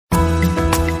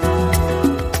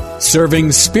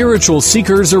Serving spiritual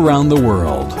seekers around the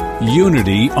world.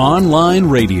 Unity Online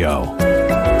Radio.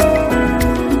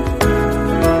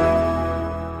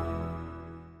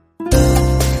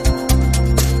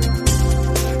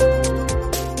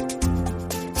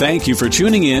 Thank you for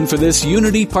tuning in for this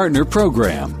Unity Partner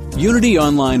Program. Unity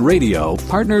Online Radio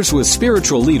partners with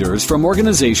spiritual leaders from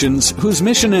organizations whose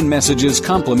mission and messages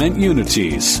complement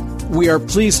Unity's. We are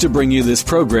pleased to bring you this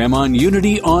program on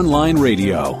Unity Online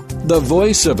Radio, the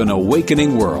voice of an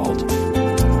awakening world.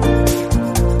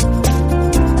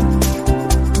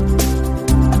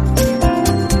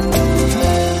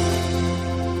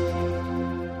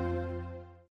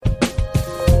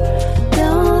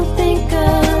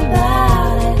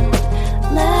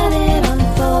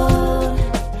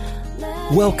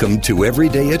 Welcome to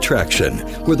Everyday Attraction,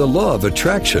 where the law of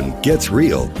attraction gets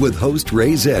real with host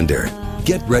Ray Zander.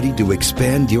 Get ready to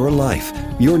expand your life,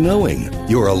 your knowing,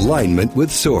 your alignment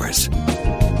with Source.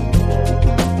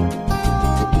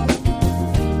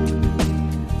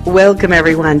 Welcome,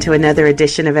 everyone, to another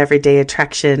edition of Everyday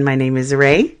Attraction. My name is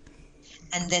Ray.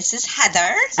 And this is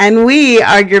Heather. And we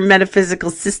are your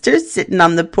metaphysical sisters sitting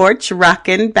on the porch,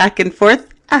 rocking back and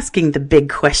forth, asking the big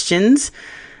questions.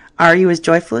 Are you as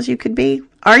joyful as you could be?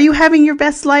 Are you having your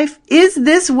best life? Is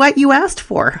this what you asked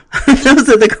for? Those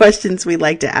are the questions we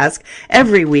like to ask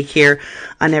every week here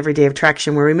on Everyday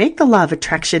Attraction, where we make the law of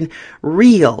attraction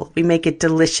real. We make it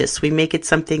delicious. We make it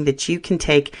something that you can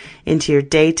take into your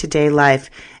day-to-day life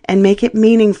and make it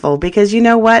meaningful. Because you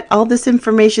know what? All this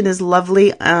information is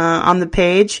lovely on the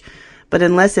page, but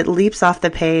unless it leaps off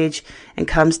the page and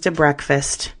comes to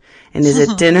breakfast and is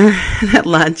at dinner and at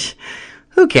lunch,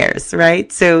 who cares,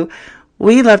 right? So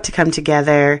we love to come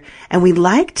together, and we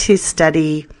like to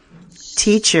study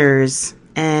teachers,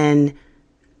 and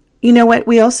you know what?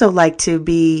 We also like to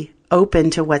be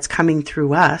open to what's coming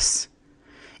through us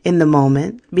in the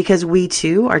moment, because we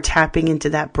too are tapping into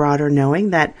that broader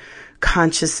knowing, that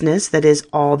consciousness that is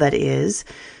all that is.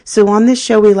 So on this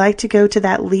show, we like to go to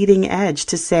that leading edge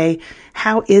to say,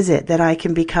 how is it that I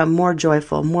can become more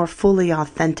joyful, more fully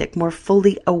authentic, more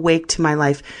fully awake to my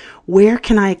life? Where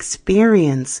can I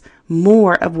experience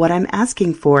more of what I'm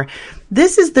asking for?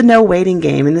 This is the no waiting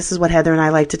game. And this is what Heather and I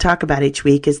like to talk about each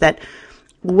week, is that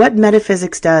what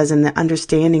metaphysics does and the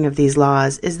understanding of these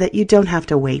laws is that you don't have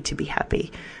to wait to be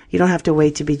happy. You don't have to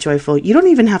wait to be joyful. You don't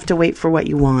even have to wait for what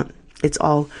you want. It's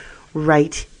all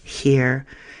right here.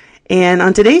 And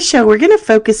on today's show, we're going to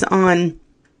focus on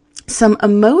some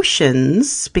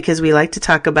emotions, because we like to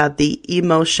talk about the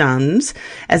emotions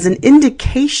as an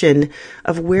indication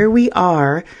of where we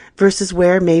are versus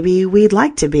where maybe we'd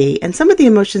like to be. And some of the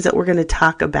emotions that we're going to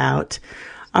talk about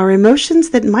are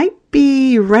emotions that might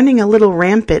be running a little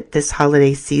rampant this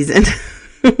holiday season.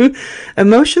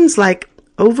 Emotions like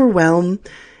overwhelm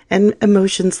and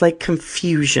emotions like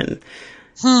confusion.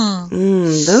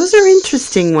 Those are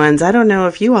interesting ones. I don't know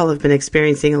if you all have been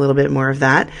experiencing a little bit more of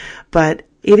that, but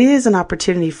it is an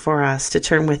opportunity for us to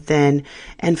turn within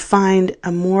and find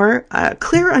a more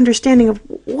clear understanding of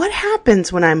what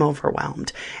happens when I'm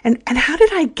overwhelmed, and how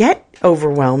did I get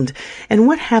overwhelmed, and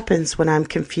what happens when I'm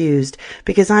confused,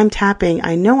 because I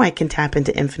know I can tap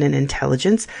into infinite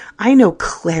intelligence. I know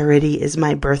clarity is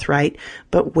my birthright,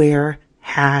 but where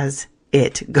has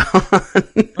it gone?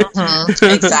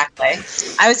 Exactly.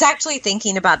 I was actually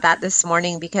thinking about that this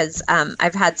morning, because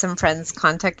I've had some friends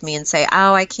contact me and say,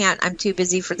 oh, I can't, I'm too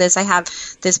busy for this. I have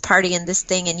this party and this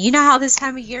thing, and you know how this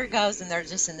time of year goes, and they're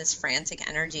just in this frantic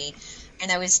energy.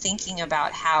 And I was thinking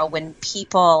about how when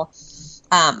people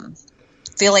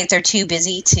feel like they're too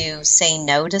busy to say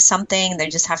no to something, they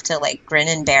just have to like grin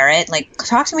and bear it. Like,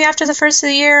 talk to me after the first of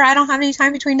the year. I don't have any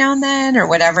time between now and then, or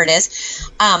whatever it is.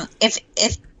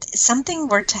 If something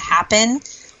were to happen,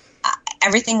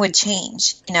 everything would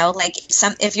change. You know, like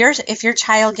if your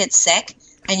child gets sick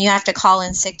and you have to call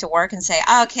in sick to work and say,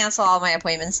 oh, cancel all my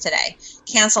appointments today,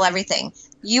 cancel everything,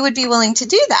 you would be willing to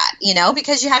do that, you know,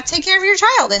 because you have to take care of your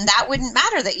child, and that wouldn't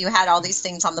matter that you had all these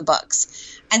things on the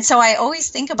books. And so I always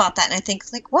think about that, and I think,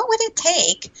 like, what would it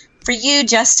take for you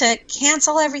just to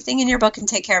cancel everything in your book and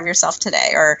take care of yourself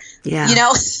today? Or, you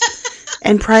know,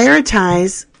 and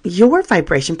prioritize your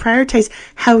vibration, prioritize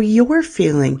how you're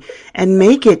feeling, and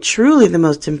make it truly the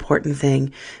most important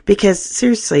thing. Because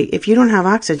seriously, if you don't have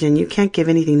oxygen, you can't give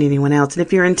anything to anyone else. And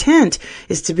if your intent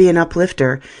is to be an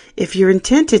uplifter, if your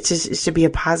intent is to be a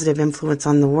positive influence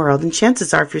on the world, and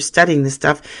chances are if you're studying this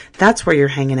stuff, that's where you're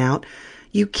hanging out.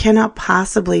 You cannot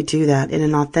possibly do that in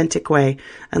an authentic way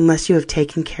unless you have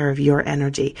taken care of your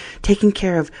energy, taken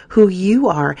care of who you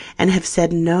are, and have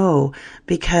said no,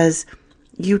 because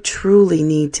you truly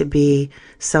need to be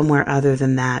somewhere other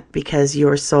than that, because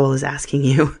your soul is asking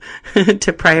you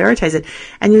to prioritize it.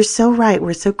 And you're so right.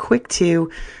 We're so quick to,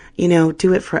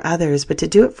 do it for others, but to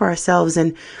do it for ourselves.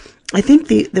 And I think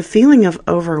the feeling of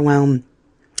overwhelm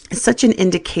is such an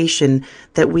indication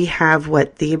that we have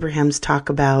what the Abrahams talk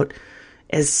about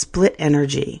as split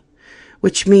energy,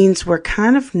 which means we're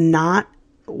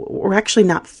actually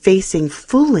not facing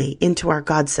fully into our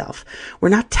God self. We're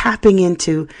not tapping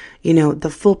into, the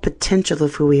full potential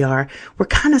of who we are. We're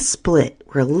kind of split.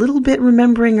 We're a little bit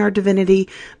remembering our divinity,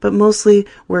 but mostly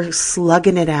we're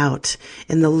slugging it out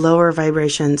in the lower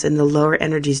vibrations, in the lower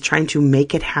energies, trying to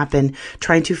make it happen,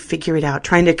 trying to figure it out,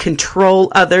 trying to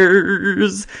control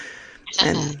others,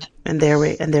 and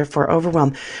therefore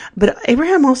overwhelmed. But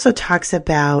Abraham also talks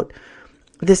about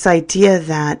this idea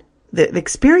that the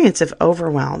experience of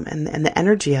overwhelm and the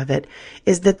energy of it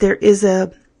is that there is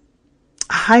a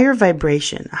higher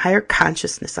vibration, a higher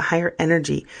consciousness, a higher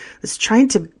energy that's trying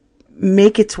to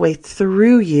make its way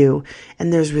through you,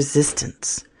 and there's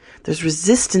resistance. There's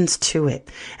resistance to it.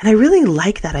 And I really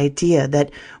like that idea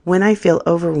that when I feel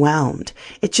overwhelmed,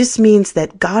 it just means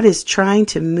that God is trying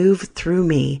to move through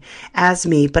me as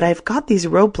me, but I've got these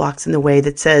roadblocks in the way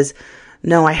that says,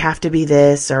 no, I have to be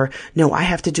this, or no, I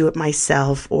have to do it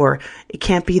myself, or it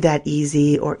can't be that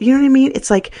easy, or you know what I mean? It's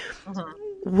like,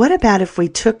 what about if we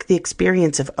took the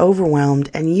experience of overwhelmed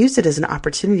and used it as an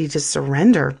opportunity to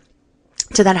surrender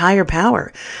to that higher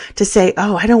power, to say,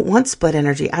 oh, I don't want split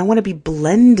energy. I want to be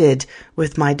blended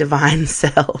with my divine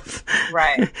self.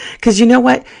 Right. Because you know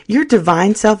what? Your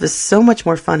divine self is so much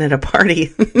more fun at a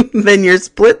party than your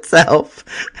split self.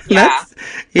 Yeah.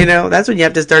 That's when you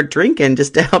have to start drinking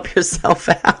just to help yourself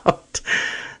out.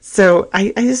 So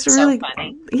I just really,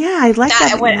 funny. Yeah, I like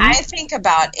that. What I think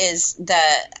about is the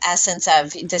essence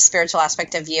of the spiritual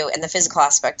aspect of you and the physical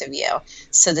aspect of you.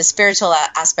 So the spiritual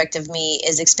aspect of me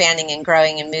is expanding and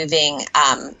growing and moving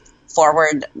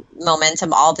forward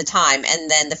momentum all the time.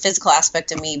 And then the physical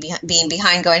aspect of me being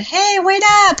behind going, hey, wait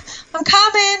up, I'm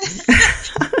coming,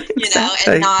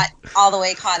 Exactly. and not all the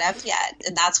way caught up yet.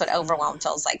 And that's what overwhelm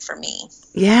feels like for me.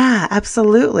 Yeah,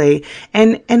 absolutely.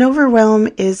 And overwhelm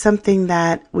is something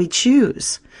that we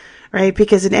choose, right?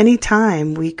 Because at any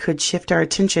time we could shift our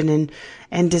attention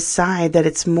and decide that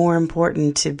it's more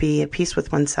important to be at peace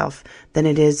with oneself than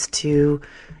it is to,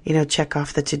 check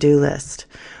off the to-do list.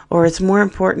 Or it's more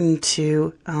important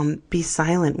to be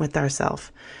silent with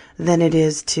ourselves than it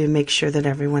is to make sure that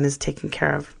everyone is taken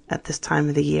care of at this time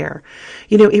of the year.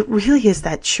 It really is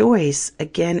that choice,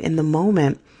 again, in the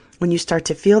moment, when you start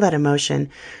to feel that emotion,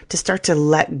 to start to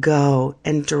let go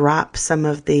and drop some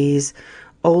of these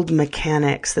old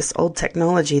mechanics, this old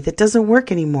technology that doesn't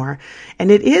work anymore.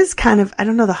 And it is kind of, I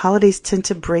don't know, the holidays tend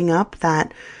to bring up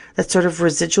that sort of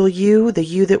residual you, the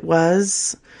you that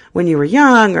was when you were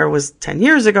young or was 10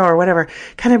 years ago or whatever,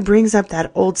 kind of brings up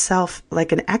that old self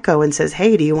like an echo and says,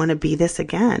 hey, do you want to be this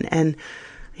again? And,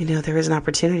 there is an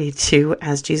opportunity to,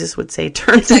 as Jesus would say,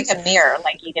 It's like a mirror,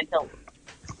 like you get to...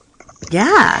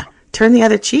 Yeah, turn the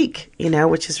other cheek,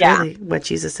 which is really what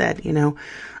Jesus said,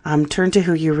 turn to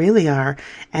who you really are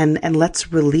and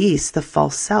let's release the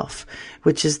false self,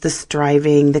 which is the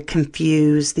striving, the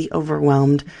confused, the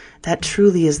overwhelmed. That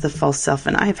truly is the false self.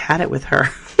 And I've had it with her.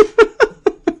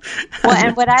 Well,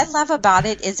 and what I love about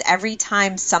it is every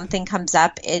time something comes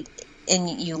up, and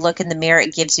you look in the mirror,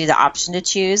 it gives you the option to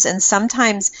choose. And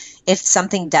sometimes if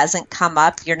something doesn't come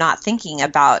up, you're not thinking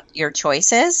about your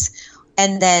choices.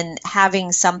 And then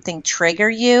having something trigger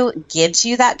you gives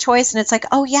you that choice. And it's like,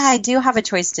 oh, yeah, I do have a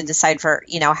choice to decide for,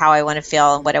 how I want to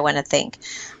feel and what I want to think.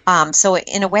 So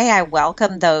in a way, I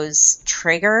welcome those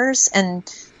triggers and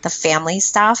the family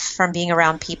stuff from being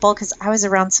around people, because I was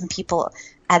around some people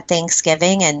at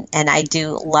Thanksgiving and I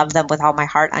do love them with all my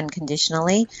heart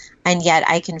unconditionally. And yet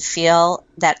I can feel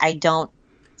that I don't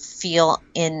feel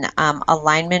in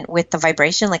alignment with the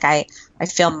vibration. Like I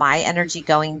feel my energy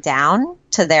going down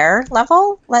to their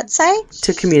level, let's say.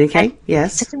 To communicate,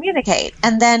 yes. To communicate.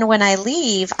 And then when I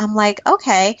leave, I'm like,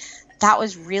 okay, that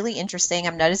was really interesting.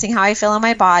 I'm noticing how I feel in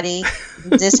my body.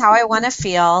 This is how I want to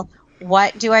feel.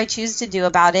 What do I choose to do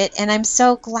about it? And I'm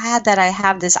so glad that I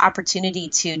have this opportunity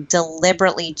to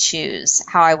deliberately choose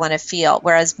how I want to feel.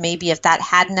 Whereas maybe if that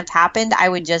hadn't have happened, I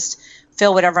would just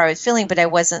feel whatever I was feeling, but I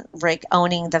wasn't like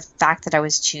owning the fact that I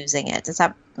was choosing it. Does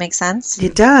that make sense?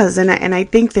 It does. And I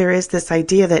think there is this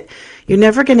idea that you're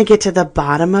never going to get to the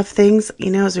bottom of things,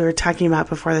 as we were talking about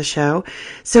before the show.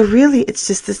 So really, it's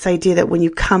just this idea that when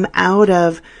you come out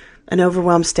of an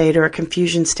overwhelmed state or a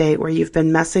confusion state where you've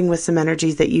been messing with some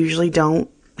energies that usually don't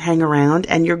hang around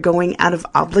and you're going out of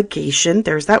obligation,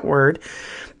 there's that word,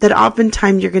 that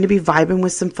oftentimes you're going to be vibing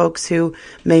with some folks who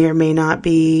may or may not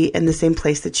be in the same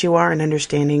place that you are and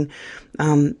understanding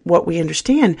what we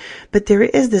understand. But there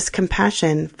is this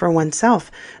compassion for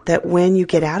oneself that when you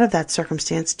get out of that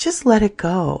circumstance, just let it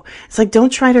go. It's like,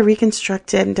 don't try to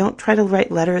reconstruct it and don't try to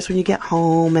write letters when you get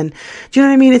home. And do you know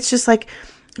what I mean? It's just like,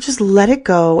 just let it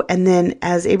go. And then,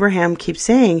 as Abraham keeps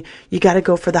saying, you got to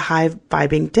go for the high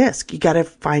vibing disc. You got to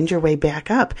find your way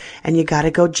back up, and you got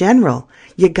to go general.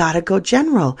 You got to go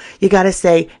general. You got to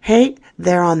say, hey,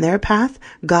 they're on their path.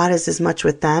 God is as much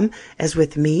with them as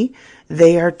with me.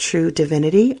 They are true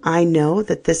divinity. I know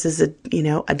that this is a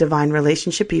divine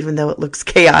relationship, even though it looks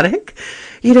chaotic.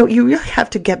 You really have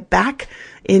to get back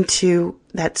into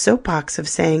that soapbox of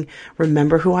saying,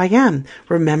 remember who I am,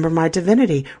 remember my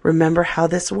divinity, remember how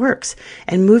this works,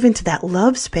 and move into that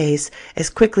love space as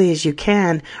quickly as you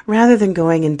can, rather than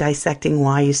going and dissecting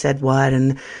why you said what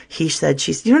and he said,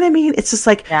 she said, you know what I mean? It's just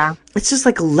like, It's just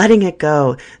like letting it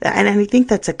go. And I think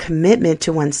that's a commitment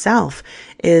to oneself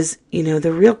is,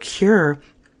 the real cure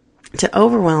to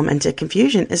overwhelm and to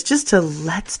confusion is just to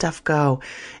let stuff go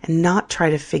and not try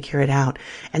to figure it out,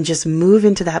 and just move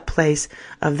into that place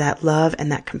of that love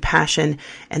and that compassion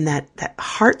and that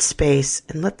heart space,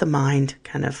 and let the mind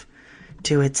kind of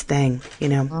do its thing,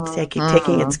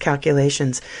 taking its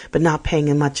calculations, but not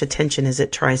paying much attention as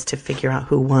it tries to figure out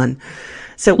who won.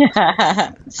 So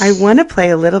I want to play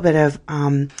a little bit of,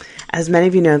 as many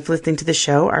of you know, listening to the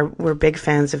show, we're big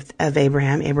fans of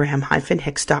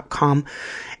Abraham-Hicks.com.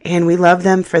 And we love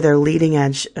them for their leading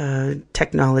edge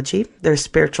technology, their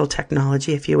spiritual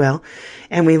technology, if you will.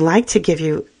 And we like to give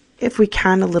you, if we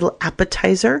can, a little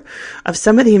appetizer of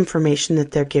some of the information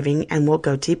that they're giving, and we'll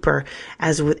go deeper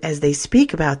as they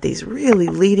speak about these really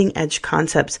leading edge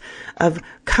concepts of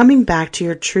coming back to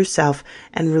your true self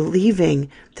and relieving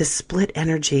the split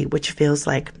energy, which feels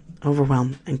like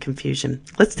overwhelm and confusion.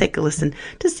 Let's take a listen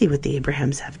to see what the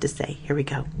Abrahams have to say. Here we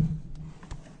go.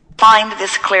 Find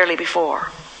this clearly before.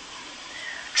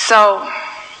 So,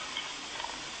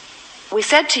 we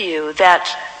said to you that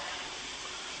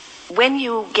when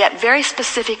you get very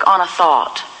specific on a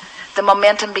thought, the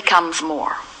momentum becomes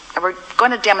more. And we're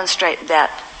going to demonstrate that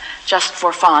just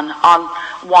for fun on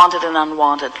wanted and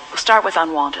unwanted. We'll start with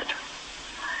unwanted.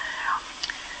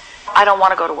 I don't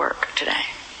want to go to work today.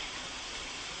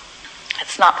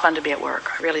 It's not fun to be at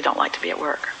work. I really don't like to be at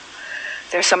work.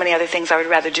 There are so many other things I would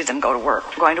rather do than go to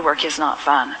work. Going to work is not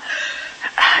fun,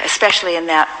 especially in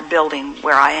that building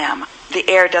where I am. The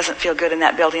air doesn't feel good in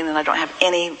that building, and I don't have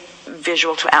any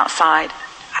visual to outside.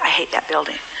 I hate that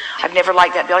building. I've never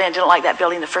liked that building. I didn't like that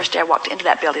building the first day I walked into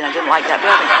that building. I didn't like that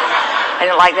building. I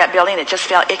didn't like that building. It just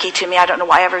felt icky to me. I don't know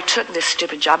why I ever took this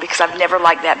stupid job, because I've never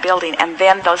liked that building. And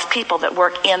then those people that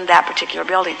work in that particular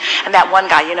building, and that one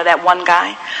guy, that one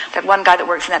guy that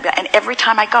works in that building, and every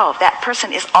time I go, that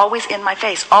person is always in my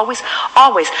face, always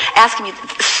asking me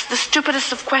the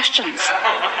stupidest of questions.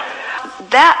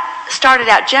 That started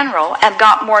out general and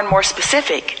got more and more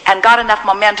specific and got enough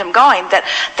momentum going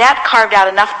that carved out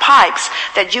enough pipes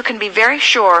that you can be very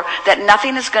sure that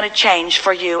nothing is going to change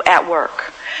for you at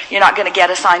work. You're not going to get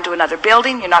assigned to another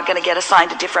building. You're not going to get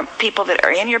assigned to different people that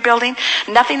are in your building.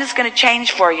 Nothing is going to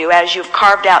change for you as you've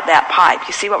carved out that pipe.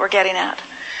 You see what we're getting at?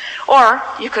 Or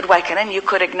you could waken and you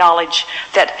could acknowledge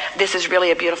that this is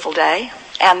really a beautiful day,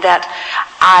 and that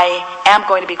I am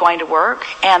going to be going to work,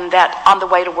 and that on the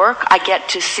way to work I get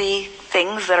to see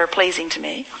things that are pleasing to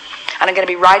me, and I'm going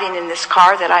to be riding in this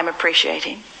car that I'm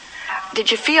appreciating. Did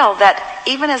you feel that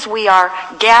even as we are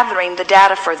gathering the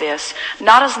data for this,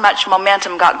 not as much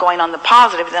momentum got going on the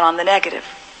positive than on the negative?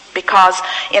 Because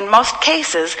in most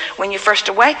cases, when you first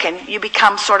awaken, you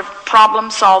become sort of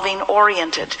problem-solving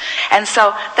oriented. And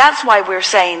so that's why we're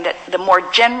saying that the more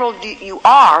general you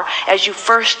are as you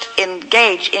first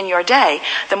engage in your day,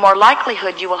 the more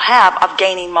likelihood you will have of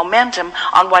gaining momentum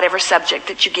on whatever subject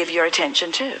that you give your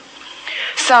attention to.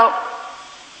 So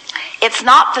it's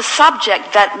not the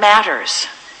subject that matters.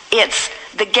 It's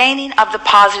the gaining of the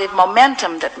positive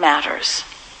momentum that matters.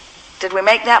 Did we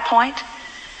make that point?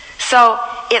 So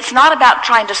it's not about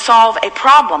trying to solve a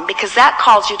problem, because that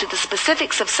calls you to the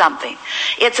specifics of something.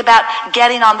 It's about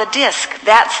getting on the disc.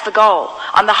 That's the goal.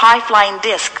 On the high-flying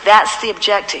disc, that's the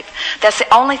objective. That's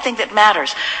the only thing that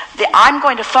matters. I'm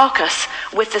going to focus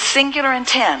with the singular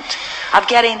intent of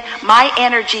getting my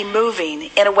energy moving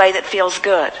in a way that feels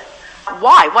good.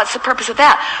 Why? What's the purpose of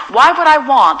that? Why would I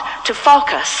want to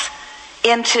focus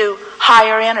into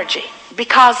higher energy?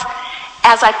 Because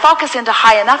as I focus into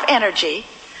high enough energy,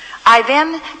 I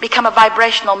then become a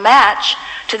vibrational match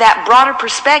to that broader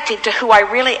perspective, to who I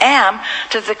really am,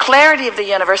 to the clarity of the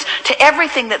universe, to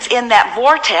everything that's in that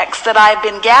vortex that I've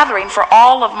been gathering for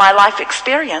all of my life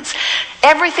experience.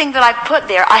 Everything that I've put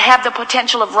there, I have the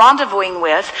potential of rendezvousing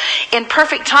with in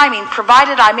perfect timing,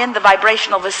 provided I'm in the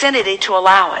vibrational vicinity to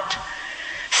allow it.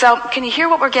 So, can you hear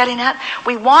what we're getting at?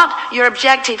 We want your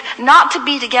objective not to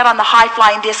be to get on the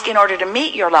high-flying disc in order to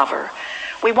meet your lover.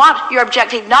 We want your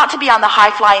objective not to be on the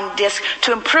high-flying disc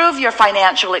to improve your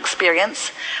financial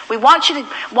experience. We want you to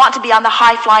want to be on the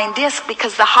high-flying disc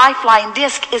because the high-flying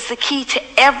disc is the key to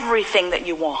everything that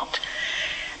you want.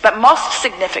 But most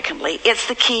significantly, it's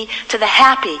the key to the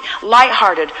happy,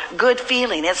 lighthearted, good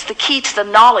feeling. It's the key to the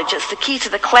knowledge. It's the key to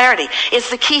the clarity. It's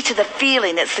the key to the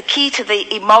feeling. It's the key to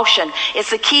the emotion.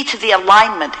 It's the key to the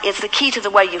alignment. It's the key to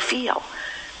the way you feel.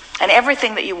 And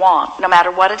everything that you want, no matter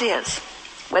what it is,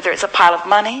 whether it's a pile of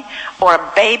money or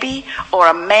a baby or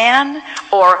a man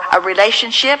or a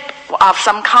relationship of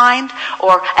some kind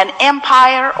or an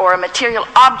empire or a material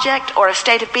object or a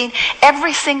state of being,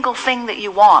 every single thing that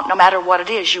you want, no matter what it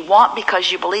is, you want because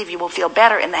you believe you will feel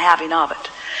better in the having of it.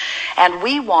 And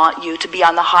we want you to be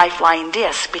on the high-flying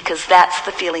disc because that's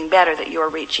the feeling better that you're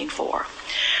reaching for.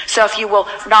 So if you will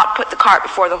not put the cart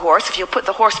before the horse, if you'll put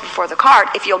the horse before the cart,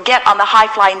 if you'll get on the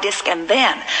high-flying disc and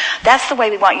then, that's the way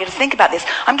we want you to think about this.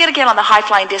 I'm going to get on the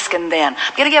high-flying disc and then.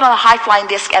 I'm going to get on the high-flying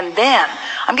disc and then.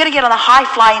 I'm going to get on the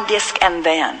high-flying disc and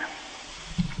then.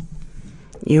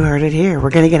 You heard it here.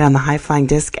 We're going to get on the high-flying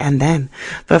disc and then.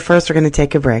 But first, we're going to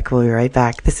take a break. We'll be right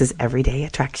back. This is Everyday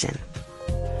Attraction.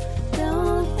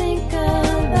 Don't think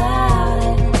about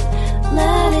it.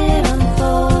 Let it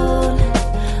unfold.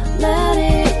 Let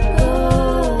it go.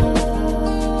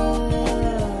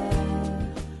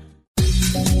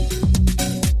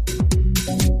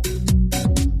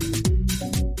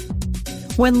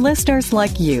 When listeners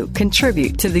like you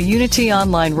contribute to the Unity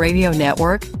Online Radio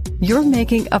Network, you're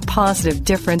making a positive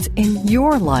difference in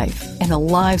your life and the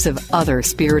lives of other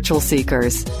spiritual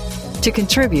seekers. To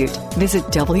contribute, visit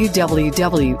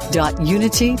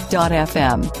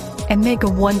www.unity.fm and make a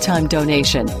one-time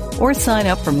donation or sign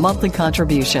up for monthly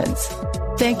contributions.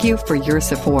 Thank you for your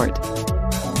support.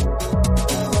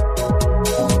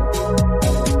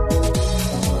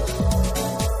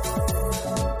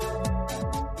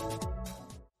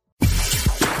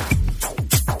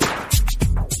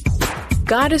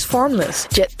 God is formless,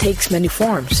 yet takes many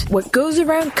forms. What goes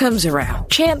around comes around.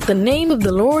 Chant the name of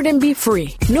the Lord and be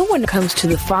free. No one comes to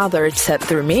the Father except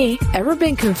through me. Ever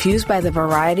been confused by the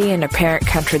variety and apparent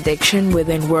contradiction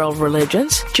within world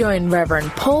religions? Join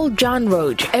Reverend Paul John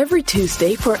Roach every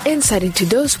Tuesday for insight into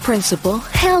those principles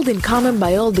held in common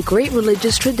by all the great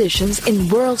religious traditions in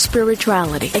world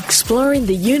spirituality, exploring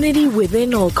the unity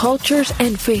within all cultures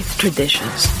and faith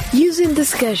traditions. Using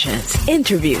discussions,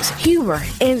 interviews, humor,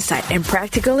 insight, and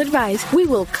practical advice, we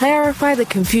will clarify the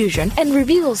confusion and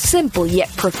reveal simple yet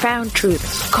profound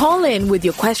truths. Call in with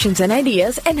your questions and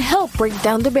ideas and help break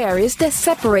down the barriers that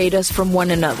separate us from one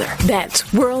another.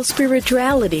 That's World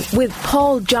Spirituality with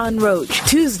Paul John Roach,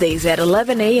 Tuesdays at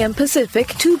 11 a.m. Pacific,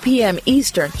 2 p.m.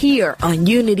 Eastern, here on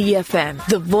Unity FM,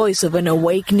 the voice of an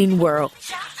awakening world.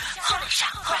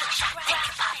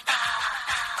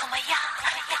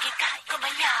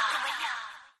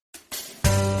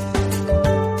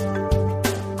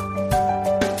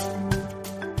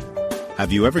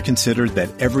 Have you ever considered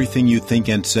that everything you think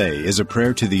and say is a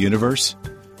prayer to the universe?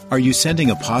 Are you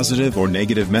sending a positive or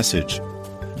negative message?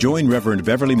 Join Reverend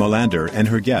Beverly Molander and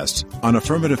her guests on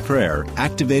Affirmative Prayer,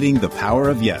 Activating the Power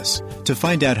of Yes, to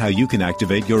find out how you can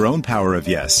activate your own power of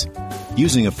yes.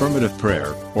 Using affirmative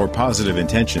prayer or positive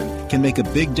intention can make a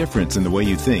big difference in the way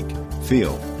you think,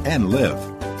 feel, and live.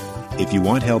 If you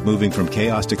want help moving from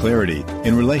chaos to clarity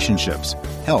in relationships,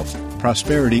 health,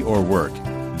 prosperity, or work,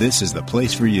 this is the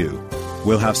place for you.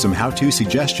 We'll have some how-to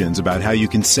suggestions about how you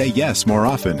can say yes more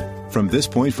often from this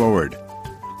point forward.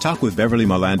 Talk with Beverly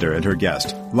Molander and her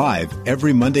guest live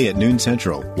every Monday at noon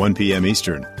Central, 1 p.m.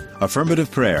 Eastern.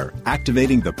 Affirmative Prayer,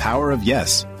 Activating the Power of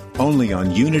Yes, only on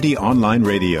Unity Online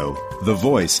Radio, the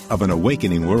voice of an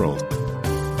awakening world.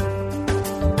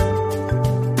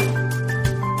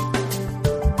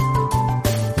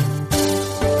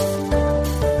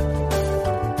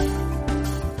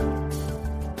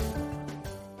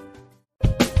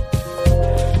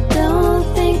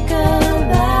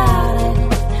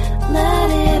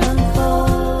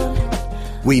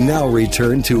 We now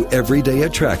return to Everyday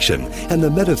Attraction and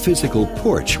the Metaphysical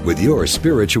Porch with your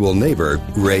spiritual neighbor,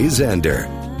 Ray Zander.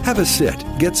 Have a sit,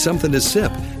 get something to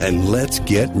sip, and let's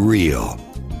get real.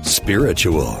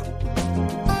 Spiritual.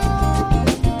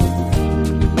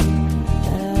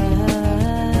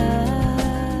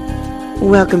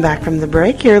 Welcome back from the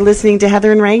break. You're listening to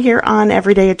Heather and Ray here on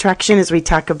Everyday Attraction as we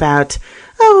talk about,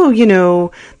 the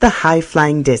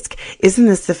high-flying disc. Isn't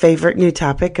this the favorite new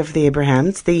topic of the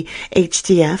Abrahams? The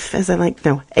HTF,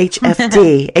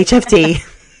 HFD.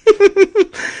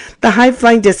 The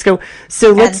high-flying disco.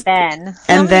 So let's... And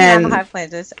then.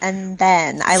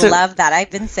 I love that.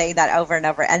 I've been saying that over and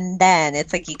over. And then.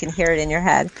 It's like you can hear it in your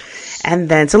head. And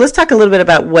then. So let's talk a little bit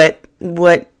about what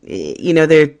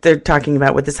they're talking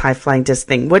about with this high-flying disc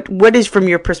thing. What is, from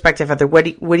your perspective, Heather, what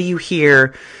do you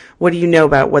hear? What do you know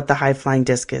about what the high-flying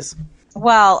disc is?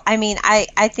 Well, I mean,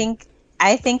 I think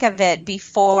of it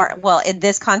before, in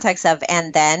this context of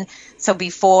and then. So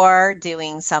before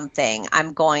doing something,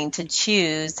 I'm going to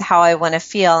choose how I want to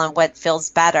feel and what feels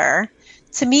better.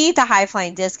 To me, the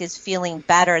high-flying disc is feeling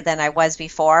better than I was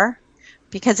before,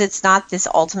 because it's not this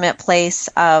ultimate place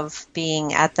of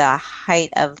being at the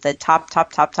height of the top.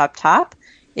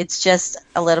 It's just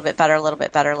a little bit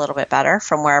better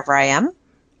from wherever I am.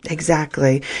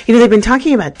 Exactly. They've been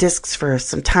talking about discs for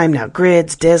some time now.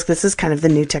 Grids, discs. This is kind of the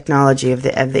new technology of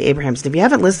the Abrahams. If you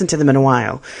haven't listened to them in a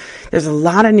while, there's a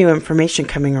lot of new information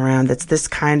coming around that's this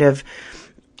kind of,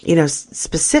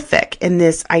 specific. And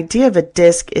this idea of a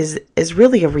disc is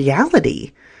really a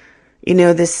reality.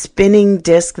 This spinning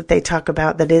disc that they talk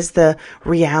about, that is the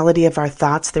reality of our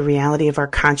thoughts, the reality of our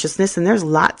consciousness. And there's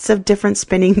lots of different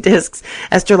spinning discs.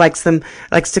 Esther likes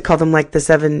to call them like the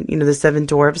seven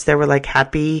dwarves. They were like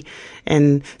happy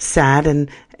and sad, and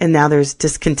now there's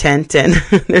discontent, and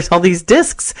there's all these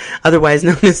discs, otherwise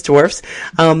known as dwarfs,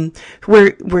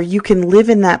 where you can live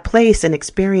in that place and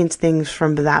experience things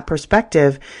from that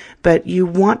perspective. But you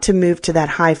want to move to that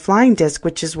high flying disc,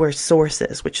 which is where source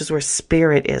is, which is where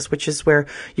spirit is, which is where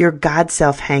your God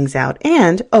self hangs out,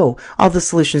 and all the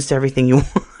solutions to everything you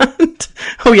want.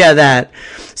 Oh yeah, that.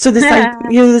 So this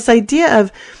this idea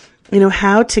of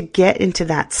how to get into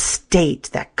that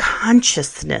state, that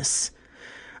consciousness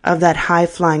of that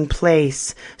high-flying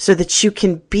place, so that you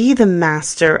can be the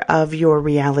master of your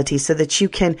reality, so that you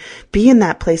can be in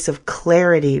that place of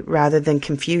clarity rather than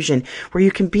confusion, where you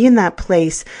can be in that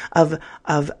place of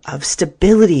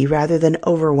stability rather than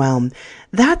overwhelm.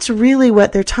 That's really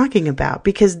what they're talking about,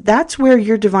 because that's where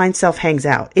your divine self hangs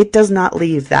out. It does not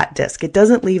leave that disc. It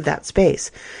doesn't leave that space.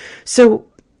 So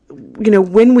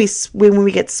when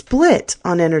we get split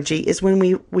on energy is when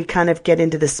we kind of get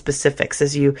into the specifics,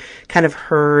 as you kind of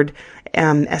heard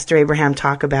Esther Abraham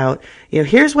talk about.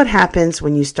 Here's what happens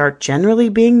when you start generally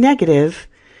being negative.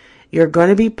 You're going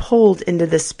to be pulled into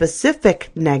the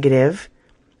specific negative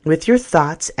with your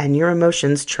thoughts and your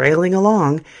emotions trailing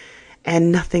along,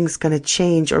 and nothing's going to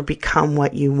change or become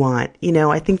what you want.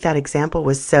 I think that example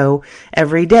was so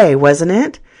everyday, wasn't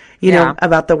it?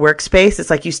 About the workspace.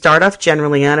 It's like you start off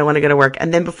generally, I don't want to go to work.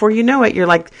 And then before you know it, you're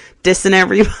like dissing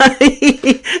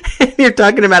everybody. And you're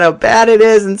talking about how bad it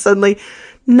is. And suddenly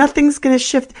nothing's going to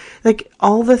shift. Like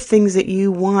all the things that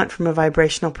you want from a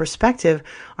vibrational perspective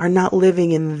are not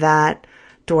living in that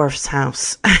dwarf's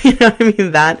house.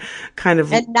 That kind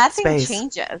of and nothing space.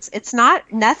 Changes.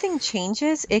 Nothing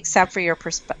changes except for your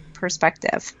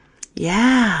perspective.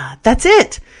 Yeah, that's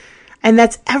it. And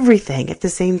that's everything at the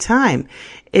same time.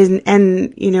 But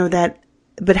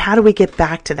how do we get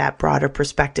back to that broader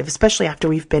perspective, especially after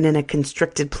we've been in a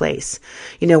constricted place,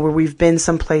 where we've been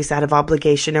someplace out of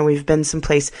obligation, or we've been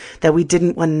someplace that we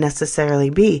didn't want to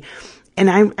necessarily be. And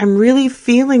I'm really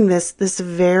feeling this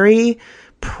very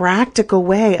practical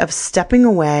way of stepping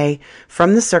away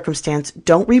from the circumstance.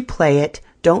 Don't replay it.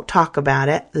 Don't talk about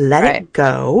it. Let it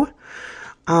go.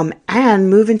 And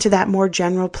move into that more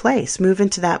general place, move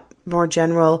into that more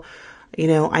general,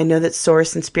 I know that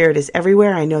source and spirit is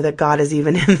everywhere. I know that God is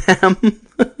even in them.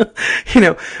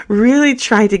 Really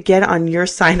try to get on your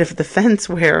side of the fence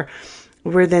where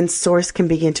then source can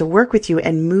begin to work with you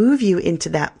and move you into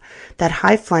that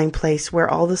high flying place where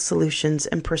all the solutions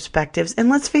and perspectives, and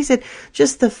let's face it,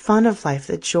 just the fun of life,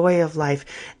 the joy of life,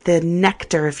 the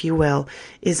nectar, if you will,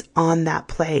 is on that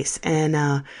place. And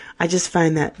I just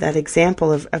find that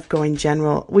example of going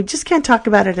general, we just can't talk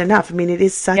about it enough. I mean, it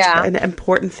is such an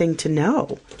important thing to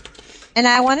know. And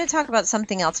I want to talk about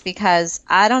something else, because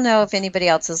I don't know if anybody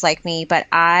else is like me, but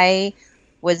I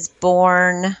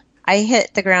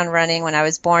hit the ground running when I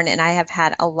was born, and I have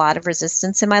had a lot of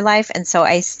resistance in my life. And so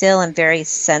I still am very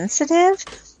sensitive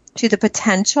to the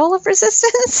potential of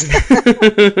resistance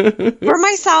for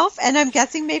myself, and I'm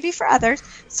guessing maybe for others.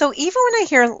 So even when I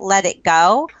hear let it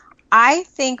go, I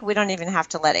think we don't even have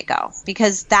to let it go,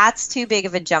 because that's too big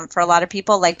of a jump for a lot of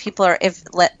people. Like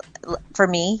for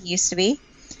me, used to be.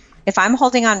 if I'm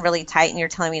holding on really tight and you're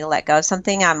telling me to let go of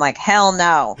something, I'm like, hell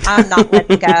no, I'm not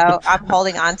letting go. I'm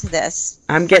holding on to this.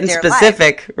 I'm getting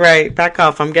specific. Life. Right. Back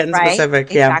off. I'm getting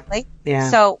specific. Yeah. Exactly. Yeah.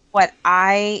 So what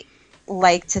I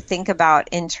like to think about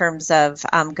in terms of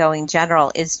going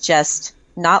general is just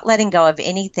not letting go of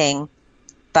anything,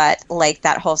 but like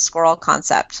that whole squirrel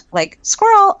concept. Like,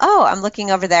 squirrel, oh, I'm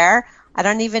looking over there. I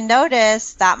don't even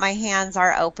notice that my hands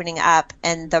are opening up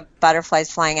and the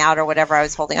butterfly's flying out or whatever I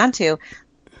was holding on to.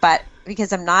 But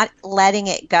because I'm not letting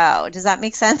it go. Does that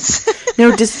make sense?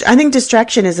 No, I think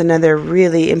distraction is another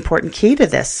really important key to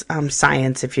this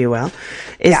science, if you will,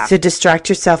 is to distract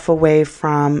yourself away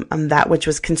from that which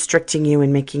was constricting you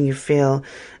and making you feel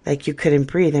like you couldn't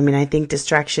breathe. I mean, I think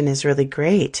distraction is really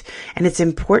great. And it's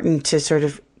important to sort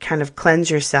of kind of cleanse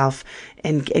yourself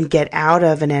and get out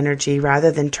of an energy rather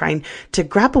than trying to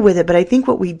grapple with it. But I think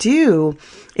what we do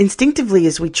instinctively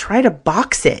is we try to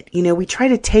box it. You know, we try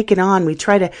to take it on. We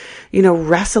try to, you know,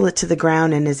 wrestle it to the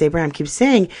ground. And as Abraham keeps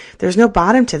saying, there's no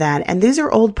bottom to that. And these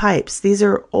are old pipes. These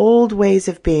are old ways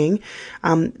of being.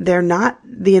 They're not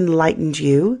the enlightened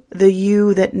you, the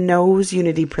you that knows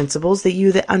unity principles, the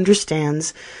you that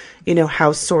understands, you know,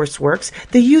 how source works,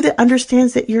 the you that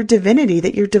understands that you're divinity,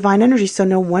 that you're divine energy. So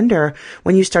no wonder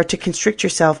when you start to constrict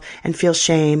yourself and feel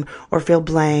shame or feel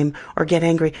blame or get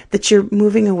angry, that you're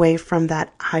moving away from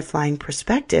that high flying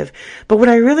perspective. But what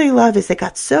I really love is they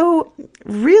got so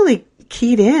really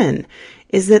keyed in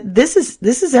is that this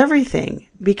is everything,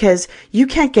 because you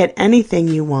can't get anything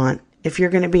you want if you're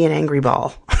going to be an angry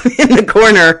ball in the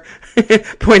corner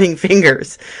pointing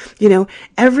fingers. You know,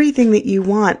 everything that you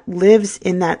want lives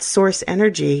in that source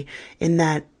energy, in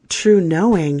that true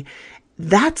knowing.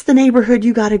 That's the neighborhood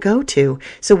you got to go to.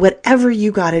 So whatever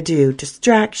you got to do,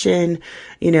 distraction,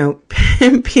 you know,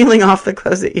 peeling off the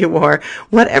clothes that you wore,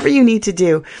 whatever you need to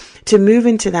do to move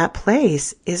into that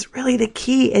place is really the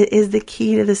key. It is the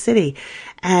key to the city.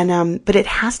 And, but it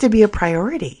has to be a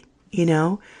priority, you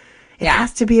know. It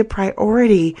has to be a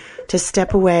priority to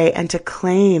step away and to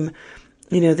claim,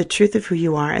 you know, the truth of who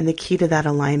you are and the key to that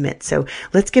alignment. So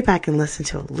let's get back and listen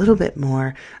to a little bit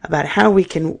more about how we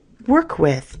can work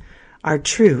with our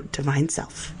true divine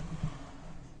self.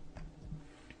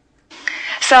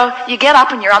 So you get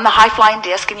up and you're on the high-flying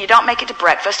disc and you don't make it to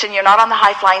breakfast and you're not on the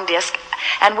high-flying disc.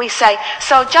 And we say,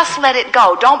 so just let it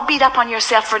go. Don't beat up on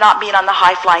yourself for not being on the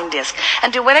high-flying disc.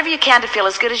 And do whatever you can to feel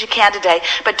as good as you can today.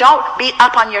 But don't beat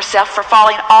up on yourself for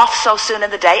falling off so soon in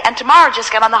the day. And tomorrow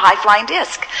just get on the high-flying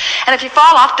disc. And if you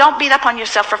fall off, don't beat up on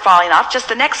yourself for falling off. Just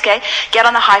the next day, get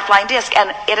on the high-flying disc.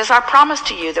 And it is our promise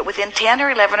to you that within 10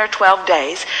 or 11 or 12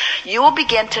 days, you will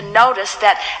begin to notice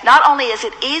that not only is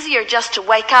it easier just to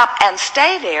wake up and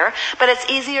stay there, but it's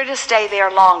easier to stay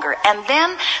there longer. And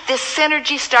then this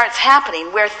synergy starts happening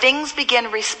where things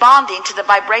begin responding to the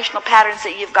vibrational patterns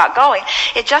that you've got going.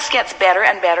 It just gets better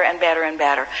and better and better and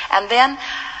better. And then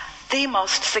the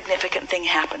most significant thing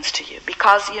happens to you,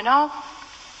 because, you know,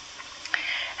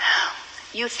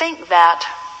 you think that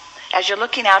as you're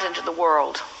looking out into the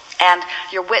world and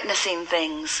you're witnessing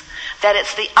things, that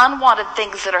it's the unwanted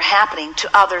things that are happening to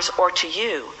others or to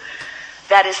you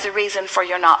that is the reason for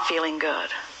your not feeling good.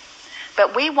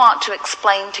 But we want to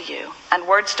explain to you, and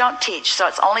words don't teach, so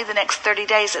it's only the next 30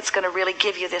 days that's going to really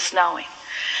give you this knowing,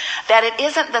 that it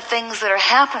isn't the things that are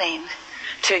happening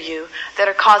to you that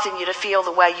are causing you to feel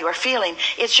the way you are feeling.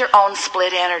 It's your own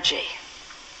split energy.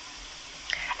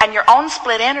 And your own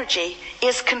split energy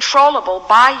is controllable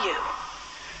by you.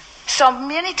 So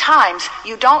many times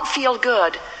you don't feel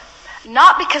good,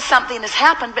 not because something has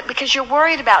happened, but because you're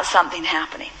worried about something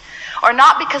happening. Or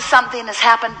not because something has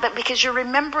happened, but because you're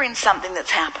remembering something that's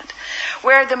happened.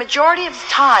 Where the majority of the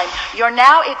time, your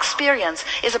now experience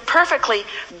is a perfectly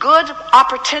good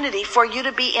opportunity for you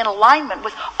to be in alignment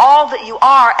with all that you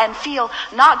are and feel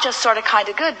not just sort of kind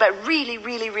of good, but really,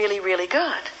 really, really, really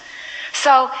good.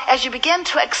 So as you begin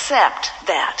to accept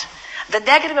that, the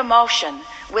negative emotion,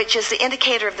 which is the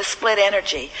indicator of the split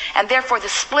energy, and therefore the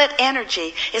split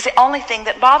energy is the only thing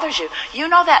that bothers you. You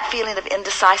know that feeling of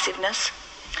indecisiveness?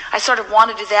 I sort of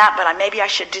want to do that, but maybe I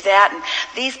should do that, and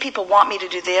these people want me to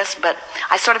do this, but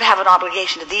I sort of have an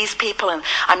obligation to these people, and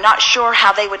I'm not sure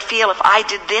how they would feel if I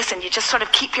did this, and you just sort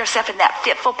of keep yourself in that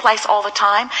fitful place all the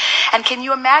time. And can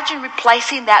you imagine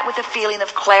replacing that with a feeling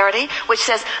of clarity, which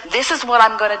says, this is what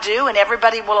I'm going to do, and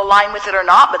everybody will align with it or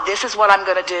not, but this is what I'm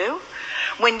going to do?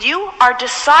 When you are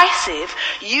decisive,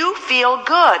 you feel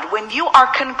good. When you are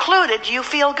concluded, you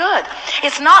feel good.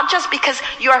 It's not just because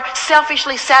you're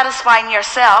selfishly satisfying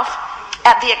yourself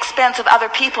at the expense of other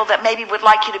people that maybe would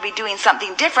like you to be doing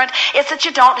something different. It's that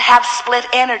you don't have split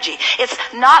energy. It's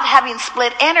not having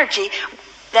split energy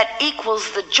that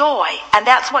equals the joy. And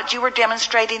that's what you were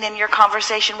demonstrating in your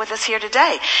conversation with us here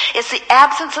today. It's the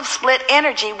absence of split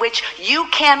energy, which you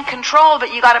can control,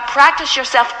 but you got to practice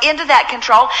yourself into that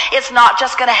control. It's not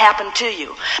just going to happen to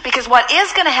you. Because what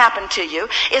is going to happen to you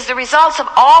is the results of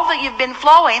all that you've been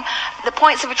flowing, the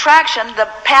points of attraction,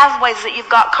 the pathways that you've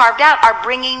got carved out are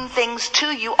bringing things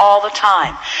to you all the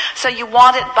time. So you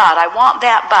want it, but I want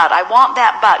that, but I want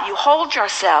that, but you hold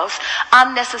yourselves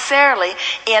unnecessarily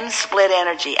in split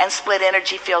energy. And split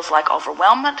energy feels like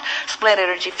overwhelmment. Split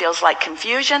energy feels like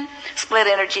confusion. Split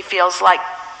energy feels like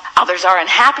others are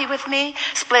unhappy with me.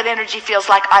 Split energy feels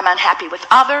like I'm unhappy with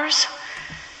others.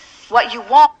 What you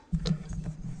want.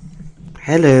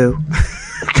 Hello.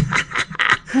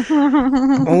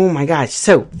 Oh my gosh.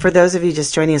 So for those of you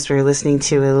just joining us, we're listening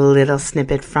to a little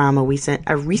snippet from a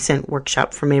recent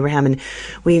workshop from Abraham, and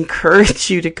we encourage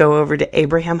you to go over to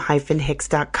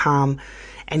abraham-hicks.com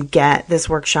and get this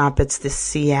workshop. It's the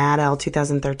Seattle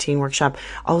 2013 workshop.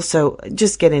 Also,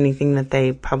 just get anything that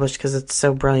they published because it's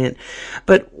so brilliant.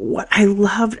 But what I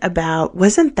loved about,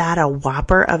 wasn't that a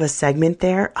whopper of a segment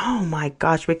there? Oh my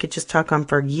gosh, we could just talk on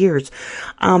for years.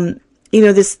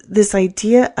 This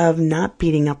idea of not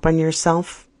beating up on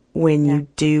yourself when you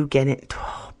do get it.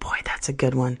 Oh boy, that's a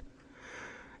good one.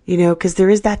 Because there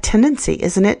is that tendency,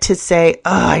 isn't it, to say,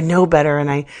 oh, I know better,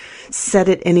 and I said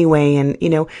it anyway. And,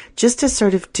 just to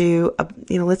sort of do,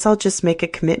 let's all just make a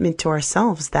commitment to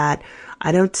ourselves that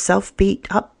I don't self-beat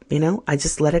up, I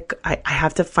just let it, I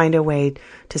have to find a way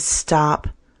to stop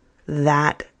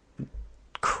that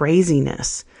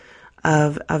craziness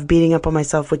of beating up on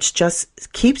myself, which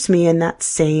just keeps me in that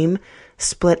same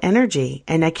split energy.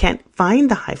 And I can't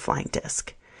find the high-flying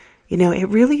disc. It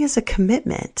really is a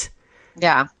commitment.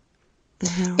 Yeah.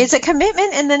 It's a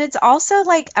commitment, and then it's also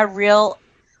like a real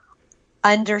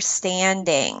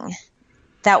understanding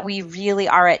that we really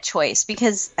are at choice.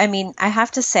 Because, I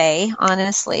have to say,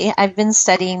 honestly, I've been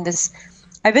studying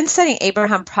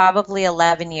Abraham probably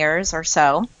 11 years or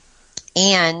so,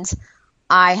 and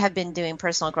I have been doing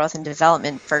personal growth and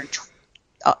development for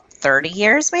 30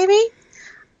 years maybe.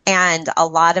 And a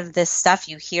lot of this stuff,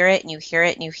 you hear it and you hear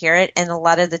it and you hear it. And a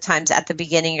lot of the times at the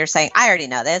beginning, you're saying, I already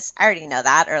know this. I already know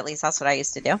that. Or at least that's what I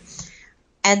used to do.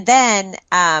 And then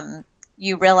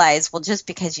you realize, well, just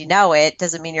because you know it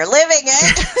doesn't mean you're living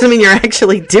it. Doesn't mean you're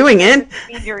actually doing it.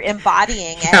 Doesn't mean you're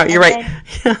embodying it. Yeah, you're right.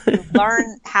 You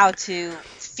learn how to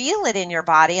feel it in your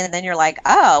body. And then you're like,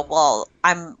 oh, well,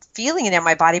 I'm feeling it in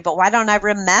my body, but why don't I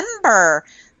remember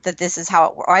that this is how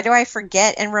it works? Why do I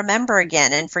forget and remember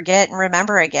again and forget and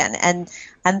remember again? And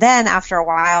then after a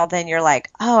while, then you're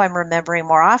like, oh, I'm remembering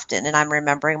more often and I'm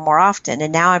remembering more often.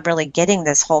 And now I'm really getting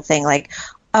this whole thing like,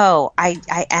 oh,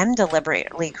 I am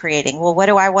deliberately creating. Well, what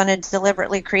do I want to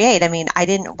deliberately create?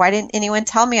 Why didn't anyone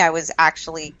tell me I was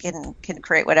actually can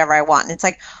create whatever I want? And it's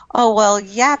like, oh, well,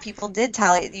 yeah, people did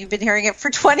tell you. You've been hearing it for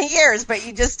 20 years, but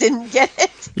you just didn't get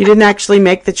it. You didn't actually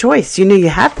make the choice. You knew you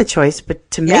had the choice,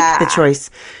 but to make the choice,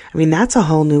 that's a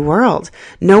whole new world.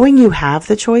 Knowing you have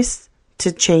the choice to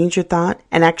change your thought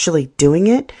and actually doing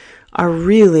it are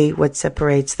really what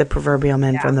separates the proverbial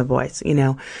men from the boys,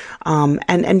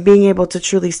 and being able to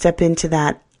truly step into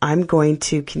that. I'm going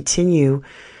to continue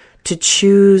to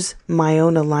choose my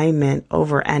own alignment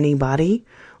over anybody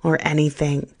or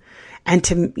anything, and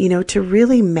to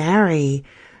really marry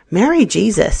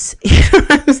Jesus. You know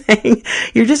what I'm saying?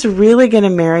 You're just really going to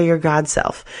marry your God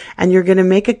self, and you're going to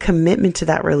make a commitment to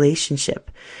that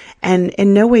relationship. And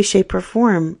in no way, shape, or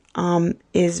form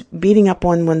is beating up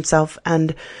on oneself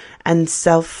and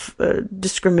self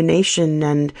discrimination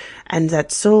and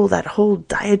that whole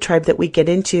diatribe that we get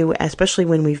into, especially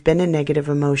when we've been in negative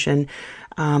emotion,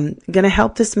 going to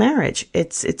help this marriage.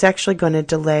 It's actually going to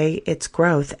delay its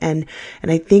growth. And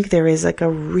I think there is like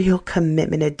a real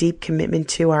commitment, a deep commitment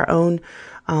to our own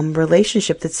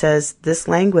relationship that says this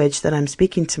language that I'm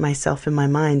speaking to myself in my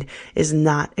mind is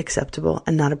not acceptable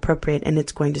and not appropriate, and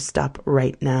it's going to stop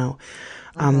right now.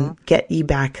 Get ye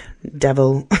back,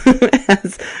 devil,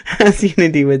 as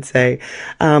Unity would say.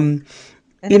 And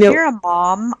if you're a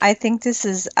mom, I think this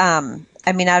is, I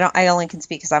only can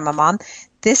speak because I'm a mom.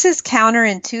 This is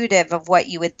counterintuitive of what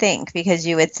you would think, because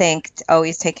you would think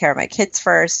always take care of my kids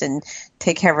first and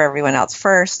take care of everyone else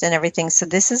first and everything. So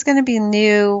this is going to be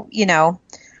new,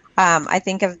 I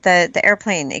think of the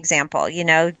airplane example,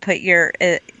 put your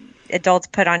adults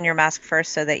put on your mask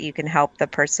first so that you can help the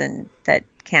person that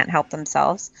can't help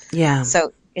themselves. Yeah.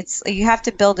 So you have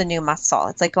to build a new muscle.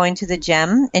 It's like going to the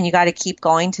gym, and you got to keep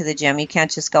going to the gym. You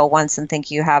can't just go once and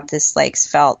think you have this like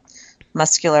svelte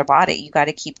muscular body. You got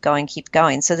to keep going.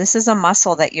 So this is a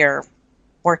muscle that you're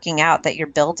working out, that you're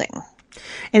building.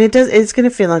 And it's going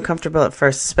to feel uncomfortable at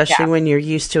first, especially when you're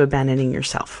used to abandoning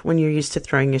yourself, when you're used to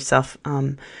throwing yourself,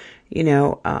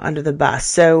 under the bus.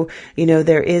 So,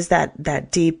 there is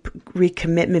that deep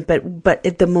recommitment,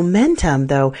 but the momentum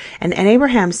though, and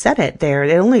Abraham said it there,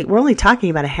 we're only talking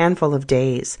about a handful of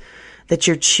days that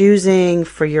you're choosing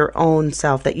for your own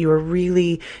self, that you are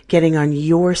really getting on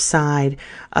your side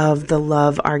of the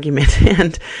love argument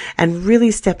and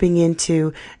really stepping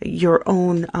into your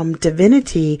own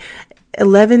divinity.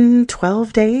 11,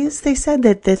 12 days, they said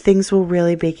that the things will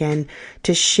really begin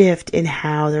to shift in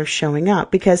how they're showing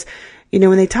up. Because,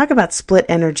 when they talk about split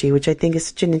energy, which I think is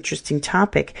such an interesting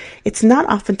topic, it's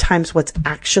not oftentimes what's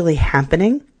actually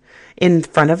happening in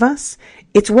front of us.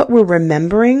 It's what we're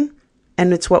remembering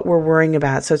and it's what we're worrying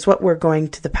about. So it's what we're going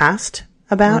to the past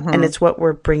about, and it's what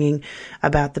we're bringing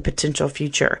about the potential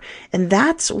future. And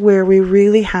that's where we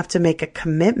really have to make a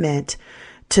commitment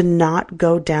to not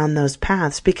go down those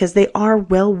paths, because they are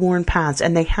well-worn paths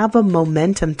and they have a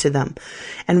momentum to them.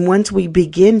 And once we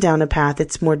begin down a path,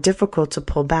 it's more difficult to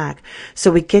pull back. So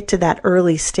we get to that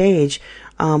early stage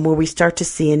where we start to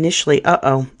see initially,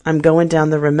 I'm going down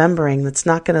the remembering that's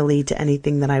not going to lead to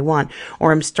anything that I want.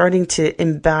 Or I'm starting to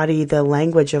embody the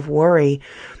language of worry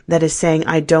that is saying,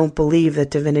 I don't believe that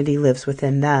divinity lives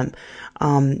within them.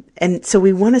 And so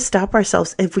we want to stop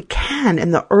ourselves, if we can,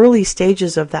 in the early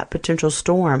stages of that potential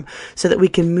storm so that we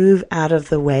can move out of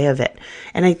the way of it.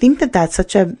 And I think that that's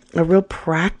such a real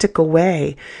practical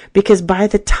way, because by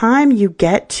the time you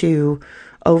get to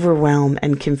overwhelm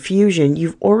and confusion,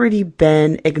 you've already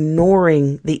been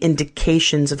ignoring the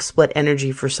indications of split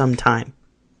energy for some time,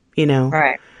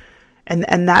 Right.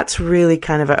 And that's really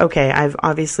kind of I've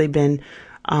obviously been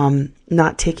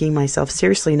not taking myself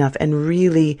seriously enough and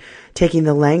really taking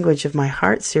the language of my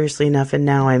heart seriously enough. And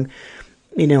now I'm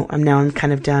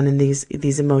kind of down in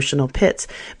these emotional pits,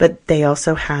 but they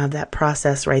also have that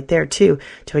process right there too,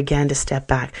 to step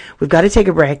back. We've got to take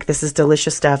a break. This is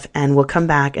delicious stuff. And we'll come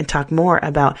back and talk more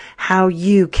about how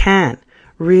you can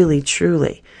really,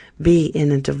 truly be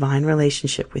in a divine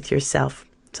relationship with yourself.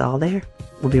 It's all there.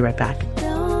 We'll be right back.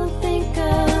 Don't think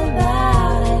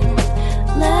about it.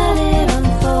 Let it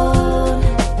unfold.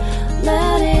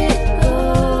 Let it go.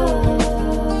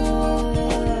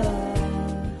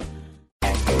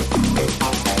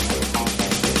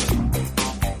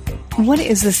 What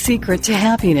is the secret to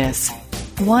happiness?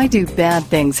 Why do bad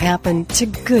things happen to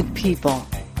good people?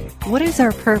 What is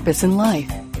our purpose in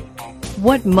life?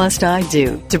 What must I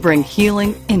do to bring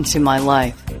healing into my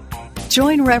life?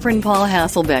 Join Reverend Paul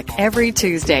Hasselbeck every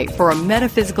Tuesday for a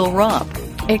metaphysical romp.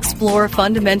 Explore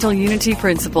fundamental unity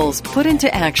principles put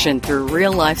into action through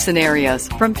real-life scenarios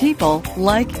from people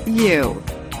like you.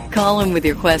 Call him with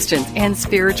your questions and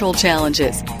spiritual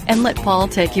challenges, and let Paul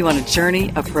take you on a journey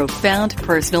of profound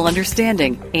personal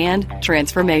understanding and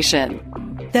transformation.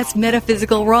 That's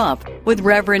Metaphysical Romp with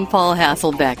Reverend Paul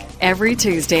Hasselbeck every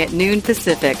Tuesday at noon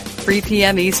Pacific, 3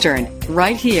 p.m. Eastern,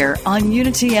 right here on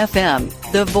Unity FM,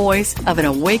 the voice of an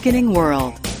awakening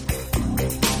world.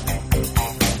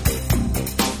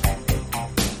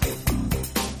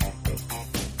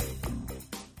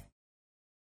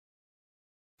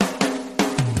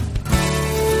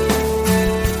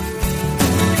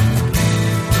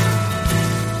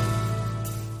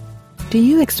 Do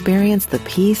you experience the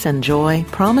peace and joy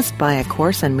promised by A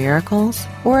Course in Miracles?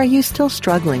 Or are you still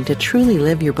struggling to truly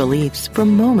live your beliefs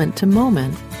from moment to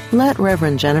moment? Let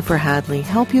Reverend Jennifer Hadley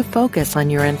help you focus on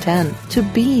your intent to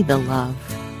be the love,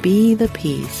 be the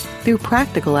peace, through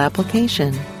practical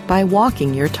application by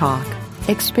walking your talk.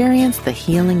 Experience the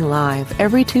healing live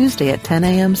every Tuesday at 10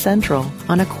 a.m. Central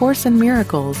on A Course in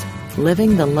Miracles,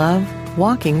 Living the Love,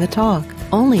 Walking the Talk.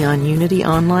 Only on Unity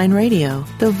Online Radio,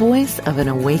 the voice of an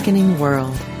awakening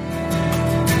world.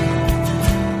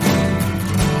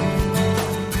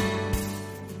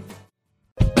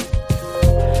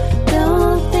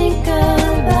 Don't think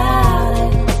about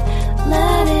it.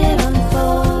 Let it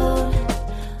unfold.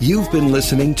 You've been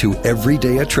listening to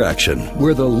Everyday Attraction,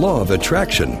 where the law of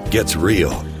attraction gets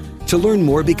real. To learn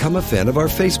more, become a fan of our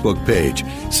Facebook page.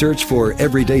 Search for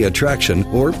Everyday Attraction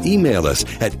or email us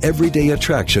at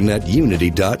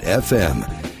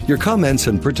everydayattraction@unity.fm. Your comments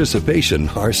and participation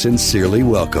are sincerely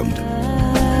welcomed.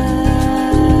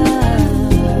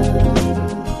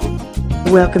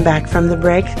 Welcome back from the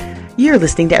break. You're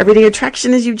listening to Everyday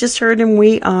Attraction, as you just heard, and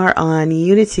we are on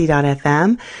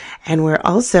Unity.fm. And we're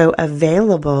also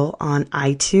available on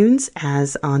iTunes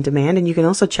as on demand. And you can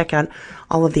also check out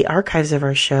all of the archives of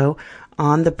our show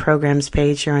on the programs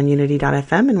page here on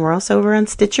unity.fm. And we're also over on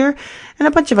Stitcher and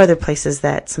a bunch of other places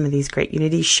that some of these great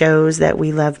Unity shows that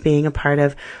we love being a part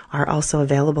of are also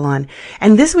available on.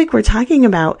 And this week we're talking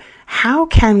about how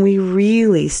can we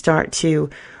really start to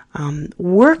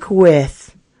work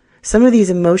with some of these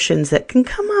emotions that can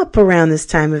come up around this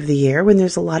time of the year when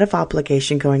there's a lot of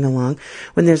obligation going along,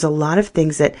 when there's a lot of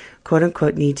things that quote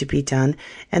unquote need to be done.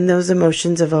 And those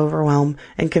emotions of overwhelm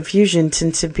and confusion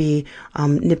tend to be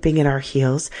nipping at our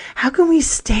heels. How can we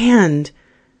stand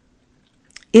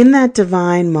in that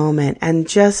divine moment and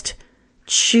just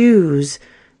choose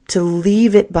to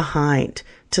leave it behind,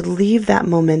 to leave that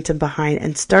momentum behind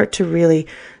and start to really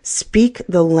speak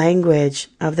the language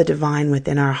of the divine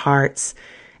within our hearts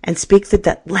and speak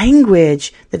that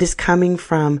language that is coming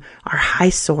from our high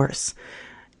source.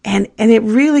 And it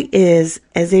really is,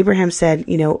 as Abraham said,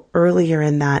 earlier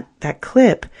in that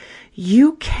clip,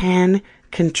 you can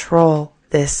control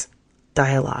this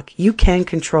dialogue. You can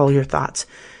control your thoughts.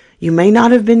 You may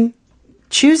not have been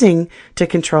choosing to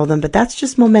control them, but that's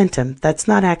just momentum. That's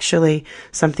not actually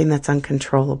something that's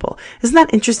uncontrollable. Isn't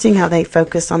that interesting how they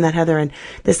focus on that, Heather, and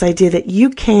this idea that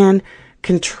you can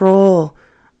control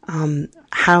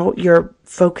how you're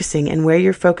focusing and where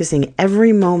you're focusing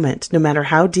every moment, no matter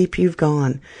how deep you've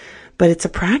gone. But it's a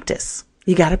practice.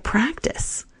 You got to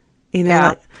practice.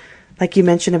 Like you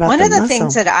mentioned about one of the muscle.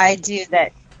 things that I do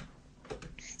that.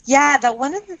 Yeah,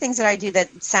 one of the things that I do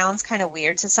that sounds kind of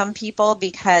weird to some people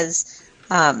because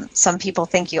some people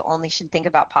think you only should think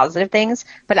about positive things,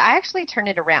 but I actually turn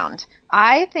it around.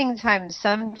 I think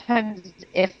sometimes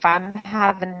if I'm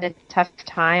having a tough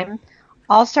time,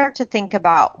 I'll start to think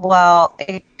about, well,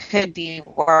 it could be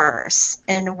worse,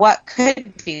 and what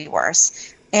could be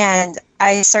worse? And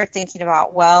I start thinking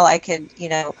about, well, I could,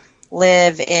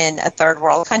 live in a third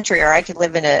world country, or I could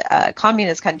live in a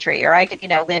communist country, or I could,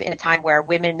 live in a time where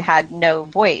women had no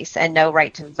voice and no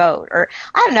right to vote, or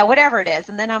I don't know, whatever it is.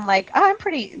 And then I'm like, oh,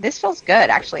 this feels good,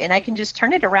 actually. And I can just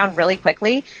turn it around really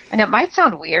quickly. And it might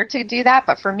sound weird to do that,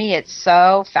 but for me, it's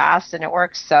so fast and it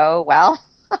works so well.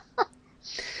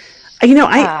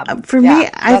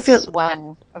 I feel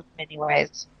one of many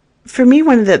ways. For me,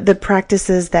 one of the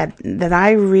practices that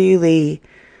I really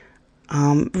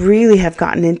have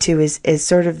gotten into is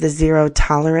sort of the zero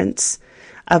tolerance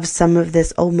of some of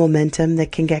this old momentum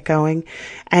that can get going,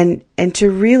 and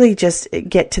to really just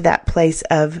get to that place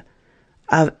of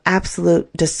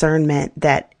absolute discernment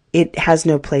that it has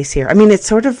no place here. I mean, it's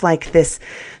sort of like this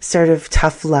sort of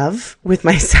tough love with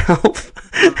myself,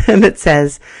 and it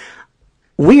says,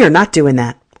 we are not doing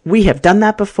that. We have done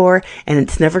that before and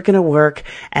it's never going to work.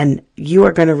 And you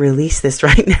are going to release this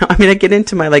right now. I mean, I get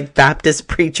into my Baptist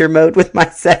preacher mode with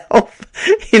myself,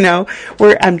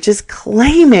 where I'm just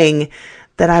claiming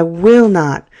that I will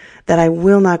not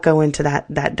go into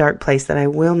that dark place, that I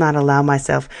will not allow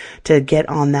myself to get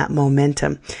on that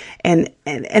momentum. And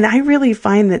I really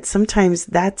find that sometimes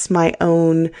that's my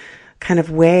own kind of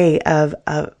way of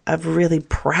really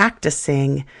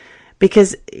practicing.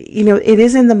 Because, it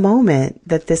is in the moment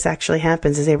that this actually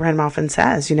happens, as Abraham often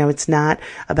says. It's not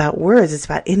about words. It's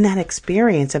about in that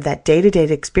experience of that day-to-day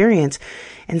experience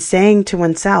and saying to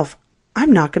oneself,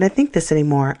 I'm not going to think this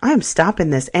anymore. I'm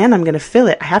stopping this and I'm going to fill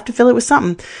it. I have to fill it with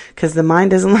something because the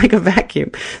mind doesn't like a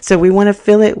vacuum. So we want to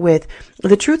fill it with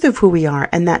the truth of who we are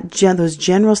and those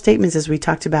general statements, as we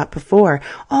talked about before,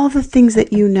 all the things that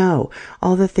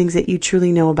all the things that you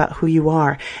truly know about who you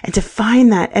are, and to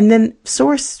find that. And then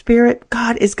Source, Spirit,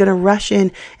 God is going to rush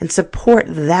in and support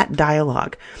that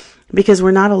dialogue. Because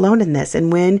we're not alone in this.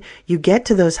 And when you get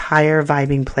to those higher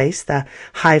vibing place, the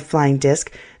high flying disc,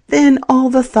 then all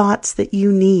the thoughts that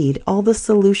you need, all the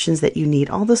solutions that you need,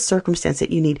 all the circumstance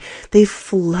that you need, they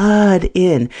flood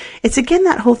in. It's again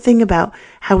that whole thing about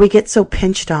how we get so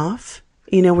pinched off.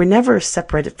 We're never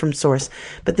separated from Source,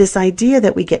 but this idea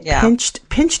that we get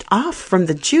pinched off from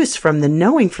the juice, from the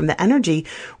knowing, from the energy,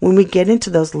 when we get into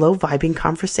those low vibing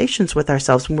conversations with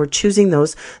ourselves, when we're choosing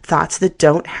those thoughts that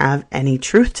don't have any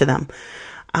truth to them.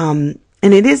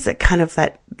 And it is kind of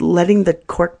that letting the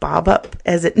cork bob up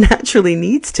as it naturally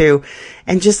needs to,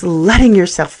 and just letting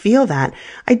yourself feel that.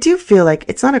 I do feel like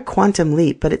it's not a quantum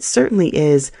leap, but it certainly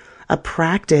is a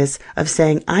practice of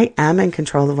saying, I am in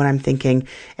control of what I'm thinking.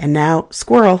 And now,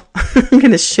 squirrel, I'm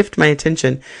going to shift my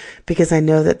attention because I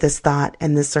know that this thought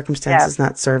and this circumstance is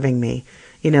not serving me.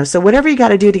 So whatever you got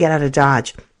to do to get out of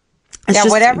Dodge, It's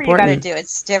just whatever important. you got to do,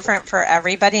 it's different for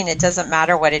everybody, and it doesn't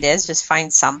matter what it is. Just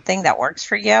find something that works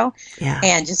for you,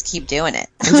 and just keep doing it.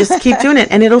 And just keep doing it,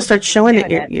 and it'll start showing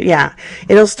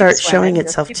it'll start showing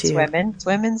itself to you.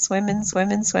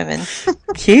 Swimming.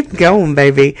 Keep going,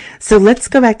 baby. So let's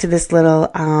go back to this little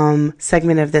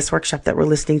segment of this workshop that we're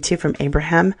listening to from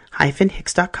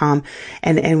Abraham-Hicks.com,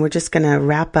 and we're just going to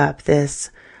wrap up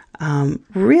this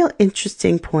real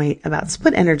interesting point about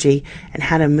split energy and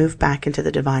how to move back into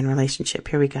the divine relationship.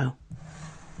 Here we go.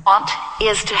 Want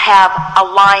is to have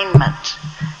alignment.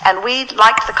 And we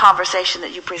liked the conversation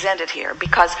that you presented here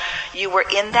because you were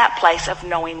in that place of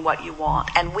knowing what you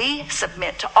want. And we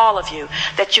submit to all of you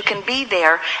that you can be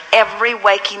there every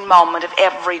waking moment of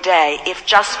every day if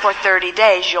just for 30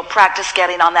 days you'll practice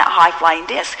getting on that high-flying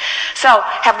disc. So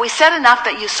have we said enough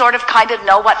that you sort of kind of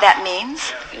know what that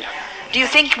means? Do you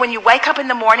think when you wake up in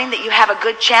the morning that you have a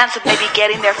good chance of maybe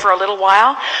getting there for a little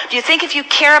while? Do you think if you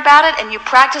care about it and you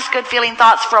practice good feeling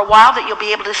thoughts for a while that you'll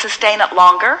be able to sustain it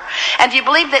longer? And do you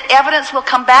believe that evidence will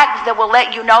come back that will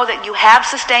let you know that you have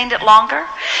sustained it longer?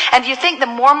 And do you think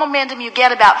the more momentum you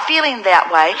get about feeling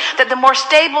that way, that the more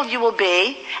stable you will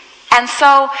be? And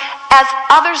so, as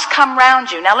others come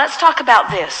round you, now let's talk about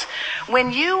this.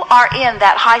 When you are in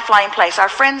that high-flying place,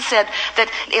 our friend said that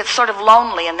it's sort of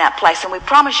lonely in that place, and we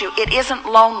promise you it isn't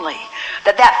lonely.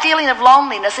 That feeling of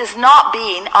loneliness is not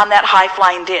being on that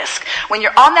high-flying disc. When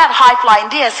you're on that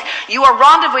high-flying disc, you are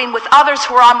rendezvousing with others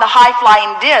who are on the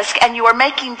high-flying disc, and you are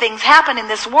making things happen in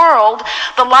this world,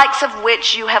 the likes of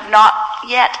which you have not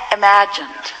yet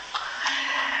imagined.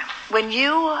 When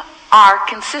you are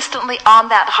consistently on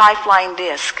that high-flying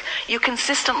disc, you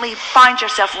consistently find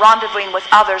yourself rendezvousing with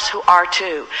others who are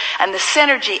too. And the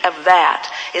synergy of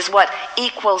that is what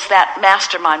equals that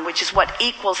mastermind, which is what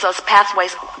equals those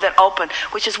pathways that open,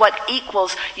 which is what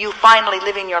equals you finally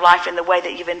living your life in the way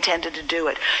that you've intended to do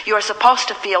it. You are supposed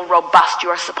to feel robust. You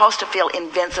are supposed to feel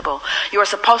invincible. You are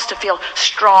supposed to feel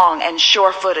strong and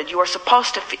sure-footed. You are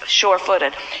supposed to feel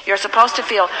sure-footed. You're supposed to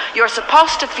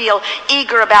feel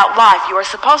eager about life. You are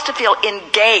supposed to feel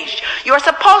engaged. You're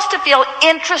supposed to feel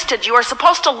interested. You are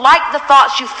supposed to like the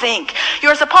thoughts you think.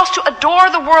 You're supposed to adore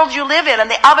the world you live in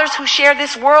and the others who share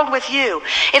this world with you.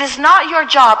 It is not your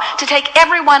job to take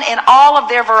everyone in all of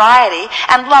their variety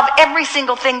and love every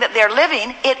single thing that they're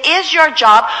living. It is your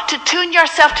job to tune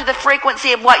yourself to the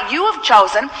frequency of what you have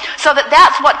chosen so that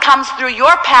that's what comes through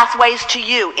your pathways to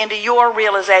you, into your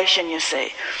realization, you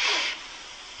see.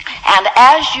 And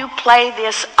as you play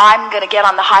this, I'm going to get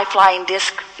on the high-flying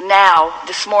disc now,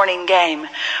 this morning game,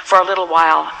 for a little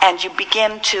while, and you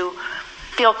begin to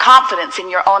feel confidence in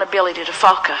your own ability to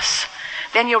focus,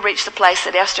 then you'll reach the place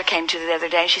that Esther came to the other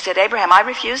day, and she said, Abraham, I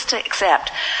refuse to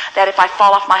accept that if I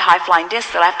fall off my high-flying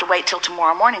disc that I have to wait till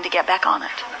tomorrow morning to get back on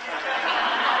it.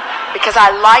 Because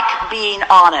I like being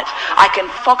on it. I can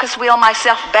focus wheel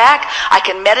myself back, I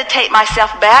can meditate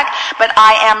myself back, but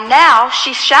I am now,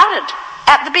 she shouted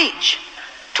at the beach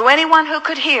to anyone who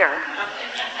could hear,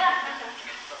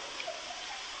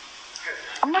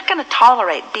 I'm not going to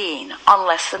tolerate being on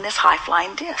less than this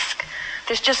high-flying disc.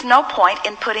 There's just no point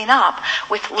in putting up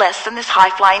with less than this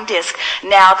high-flying disc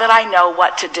now that I know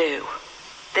what to do.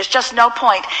 There's just no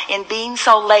point in being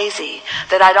so lazy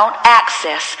that I don't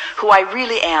access who I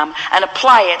really am and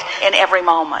apply it in every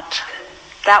moment.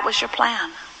 That was your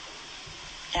plan.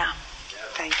 Yeah.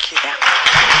 Thank you. Yeah.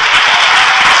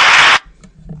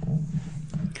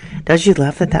 Don't you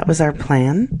love that was our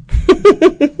plan?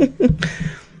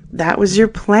 That was your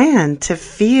plan, to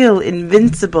feel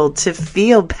invincible, to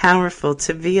feel powerful,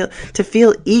 to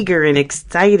feel eager and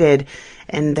excited,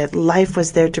 and that life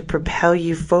was there to propel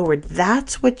you forward.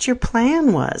 That's what your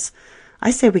plan was.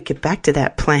 I say we get back to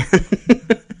that plan.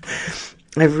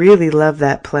 I really love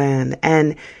that plan.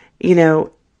 And, you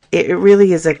know, it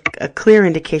really is a clear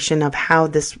indication of how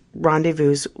this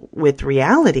rendezvous with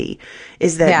reality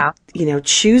is that, you know,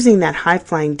 choosing that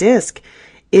high-flying disc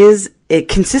is it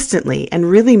consistently and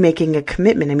really making a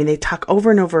commitment. I mean, they talk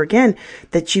over and over again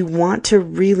that you want to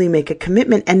really make a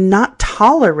commitment and not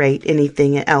tolerate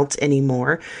anything else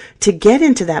anymore, to get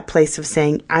into that place of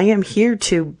saying, I am here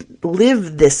to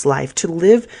live this life, to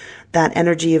live that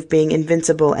energy of being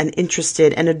invincible and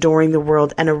interested and adoring the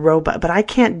world and a robot. But I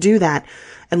can't do that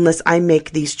unless I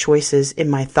make these choices in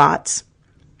my thoughts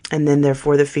and then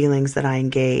therefore the feelings that I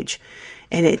engage.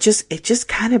 And it just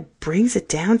kind of brings it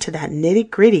down to that nitty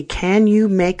gritty. Can you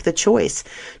make the choice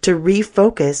to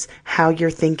refocus how you're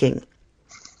thinking?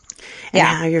 And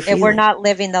how you're feeling? And we're not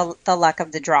living the luck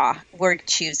of the draw. We're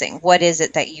choosing. What is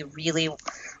it that you really,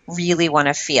 really want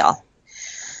to feel?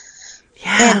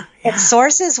 And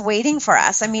Source is waiting for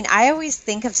us. I mean, I always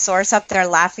think of Source up there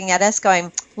laughing at us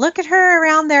going, look at her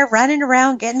around there running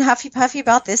around, getting huffy puffy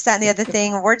about this, that, and the other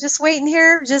thing. We're just waiting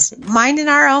here, just minding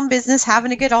our own business,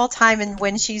 having a good old time. And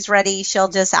when she's ready, she'll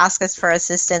just ask us for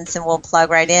assistance and we'll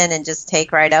plug right in and just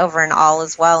take right over, and all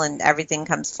is well and everything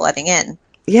comes flooding in.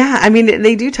 Yeah, I mean,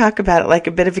 they do talk about it like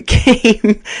a bit of a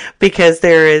game because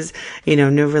there is, no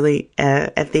really,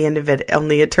 at the end of it,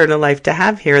 only eternal life to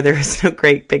have here. There is no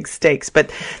great big stakes,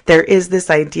 but there is this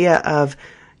idea of,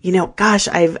 gosh,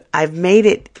 I've made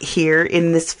it here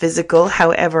in this physical,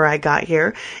 however I got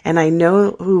here, and I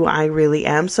know who I really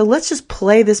am. So let's just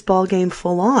play this ball game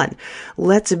full on.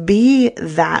 Let's be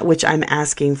that which I'm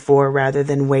asking for rather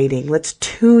than waiting. Let's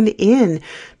tune in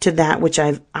to that which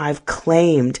I've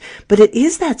claimed. But it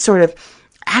is that sort of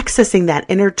accessing that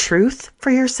inner truth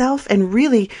for yourself and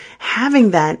really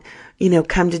having that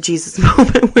come to Jesus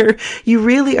moment where you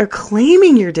really are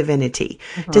claiming your divinity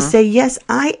to say, yes,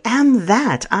 I am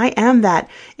that. I am that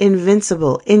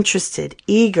invincible, interested,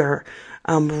 eager,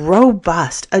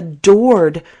 robust,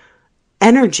 adored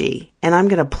energy. And I'm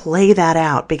going to play that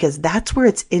out because that's where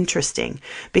it's interesting,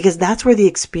 because that's where the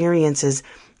experience is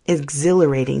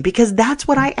exhilarating, because that's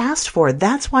what I asked for.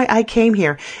 That's why I came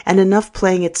here. And enough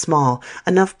playing it small,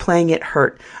 enough playing it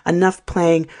hurt, enough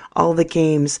playing all the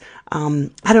games.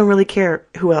 I don't really care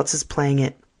who else is playing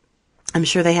it. I'm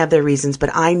sure they have their reasons, but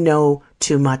I know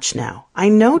too much now. I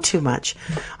know too much.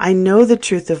 I know the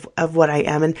truth of what I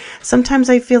am. And sometimes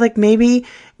I feel like maybe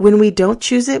when we don't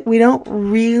choose it, we don't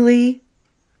really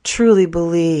truly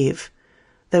believe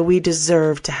that we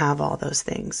deserve to have all those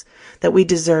things, that we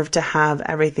deserve to have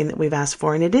everything that we've asked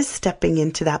for. And it is stepping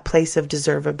into that place of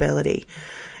deservability,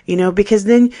 because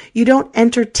then you don't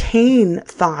entertain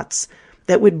thoughts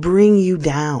that would bring you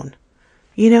down,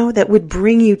 that would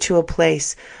bring you to a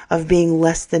place of being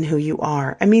less than who you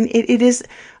are. I mean, it is,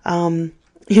 an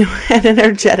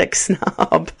energetic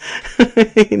snob,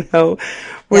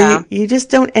 where you just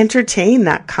don't entertain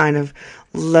that kind of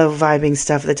low vibing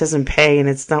stuff that doesn't pay and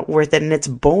it's not worth it and it's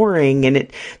boring and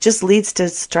it just leads to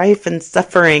strife and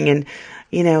suffering. And,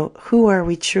 who are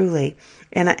we truly?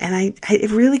 And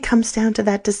it really comes down to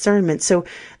that discernment. So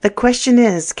the question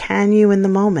is, can you in the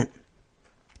moment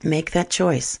make that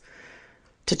choice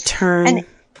to turn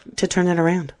it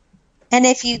around? And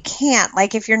if you can't,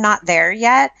 like if you're not there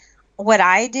yet, what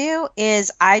I do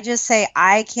is I just say,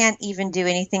 I can't even do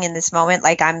anything in this moment.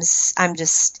 Like I'm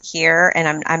just here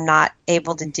and I'm not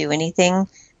able to do anything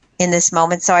in this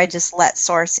moment. So I just let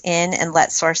Source in and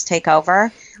let Source take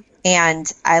over.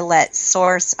 And I let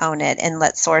Source own it and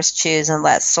let Source choose and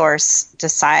let Source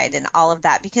decide and all of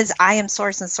that, because I am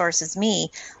Source and Source is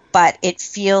me. But it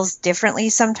feels differently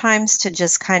sometimes to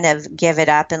just kind of give it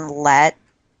up and let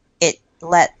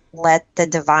the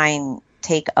divine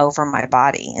take over my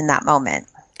body in that moment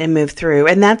and move through.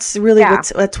 And that's really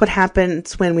that's what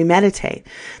happens when we meditate.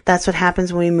 That's what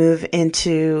happens when we move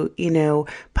into,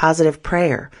 positive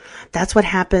prayer. That's what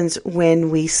happens when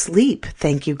we sleep.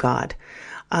 Thank you, God.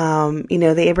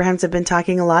 The Abrahams have been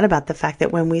talking a lot about the fact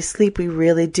that when we sleep, we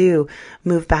really do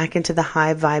move back into the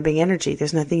high vibing energy.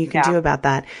 There's nothing you can do about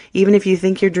that. Even if you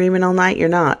think you're dreaming all night, you're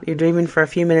not. You're dreaming for a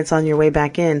few minutes on your way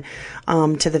back in,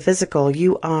 to the physical.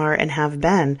 You are and have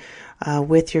been,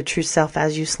 with your true self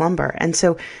as you slumber. And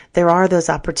so there are those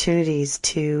opportunities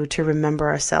to remember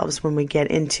ourselves when we get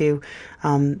into,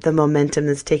 the momentum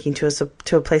that's taking to us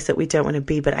to a place that we don't want to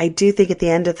be. But I do think at the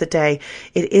end of the day,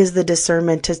 it is the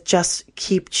discernment to just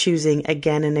keep choosing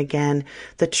again and again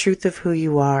the truth of who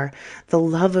you are, the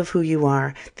love of who you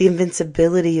are, the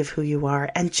invincibility of who you are,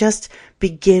 and just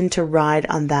begin to ride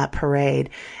on that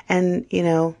parade. And,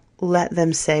 let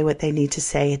them say what they need to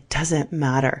say. It doesn't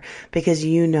matter because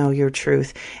you know your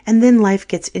truth. And then life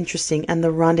gets interesting. And the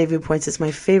rendezvous points is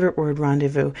my favorite word,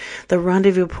 rendezvous. The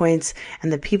rendezvous points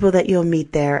and the people that you'll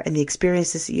meet there and the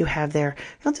experiences that you have there,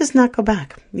 you'll just not go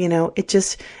back. It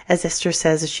just, as Esther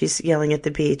says, as she's yelling at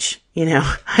the beach,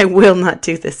 I will not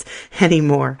do this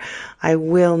anymore. I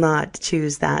will not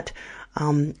choose that,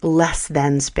 less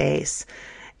than space.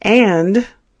 And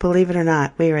believe it or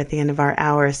not, we are at the end of our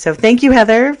hour. So thank you,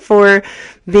 Heather, for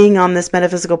being on this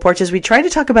metaphysical porch as we try to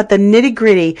talk about the nitty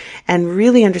gritty and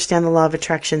really understand the law of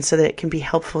attraction so that it can be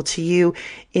helpful to you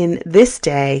in this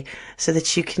day so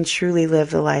that you can truly live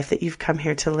the life that you've come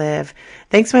here to live.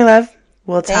 Thanks, my love.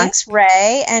 Thanks,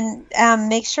 Ray. And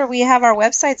make sure we have our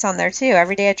websites on there too,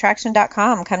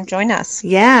 everydayattraction.com. Come join us.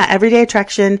 Yeah,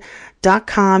 everydayattraction.com.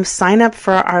 unityornline.com. Sign up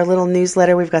for our little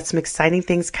newsletter. We've got some exciting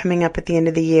things coming up at the end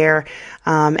of the year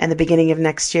and the beginning of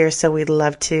next year. So we'd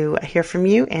love to hear from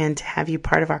you and to have you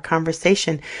part of our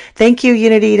conversation. Thank you,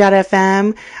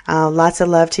 Unity.fm. Lots of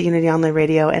love to Unity Online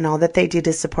Radio and all that they do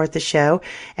to support the show.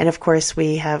 And of course,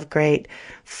 we have great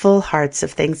full hearts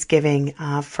of thanksgiving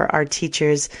for our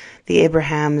teachers, the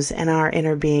Abrahams, and our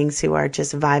inner beings who are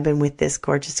just vibing with this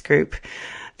gorgeous group.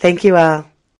 Thank you all.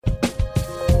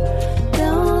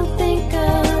 Don't think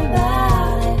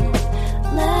about it,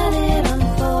 let it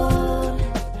unfold.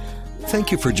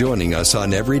 Thank you for joining us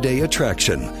on Everyday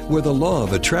Attraction, where the law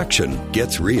of attraction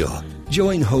gets real.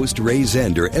 Join host Ray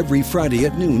Zander every Friday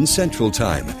at noon Central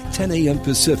Time, 10 a.m.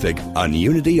 Pacific on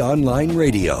Unity Online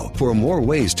Radio for more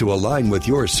ways to align with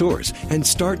your source and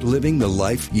start living the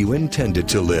life you intended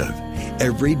to live.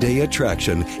 Everyday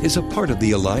Attraction is a part of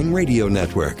the Align Radio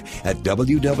Network at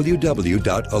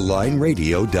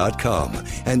www.alignradio.com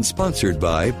and sponsored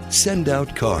by Send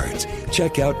Out Cards.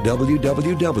 Check out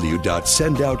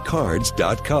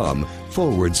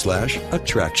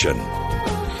www.sendoutcards.com/attraction.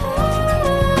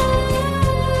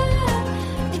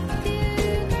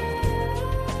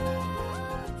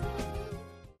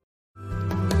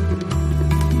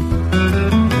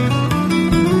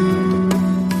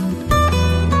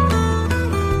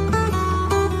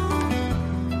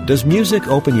 Does music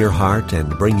open your heart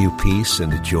and bring you peace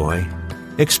and joy?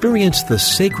 Experience the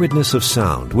sacredness of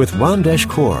sound with Ramdesh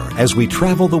Kaur as we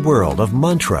travel the world of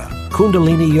mantra,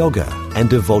 Kundalini Yoga, and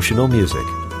devotional music.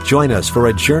 Join us for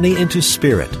a journey into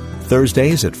spirit,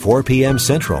 Thursdays at 4 p.m.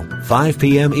 Central, 5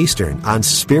 p.m. Eastern on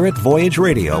Spirit Voyage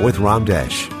Radio with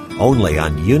Ramdesh. Only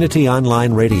on Unity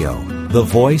Online Radio, the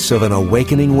voice of an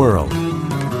awakening world.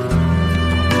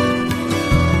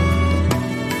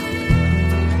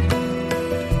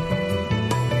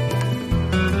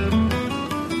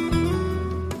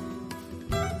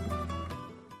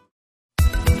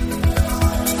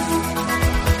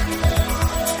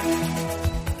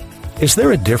 Is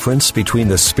there a difference between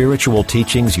the spiritual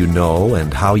teachings you know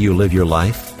and how you live your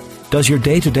life? Does your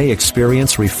day-to-day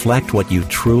experience reflect what you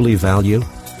truly value?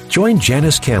 Join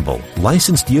Janice Campbell,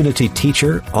 licensed Unity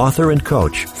teacher, author, and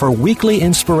coach, for weekly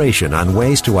inspiration on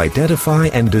ways to identify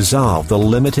and dissolve the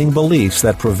limiting beliefs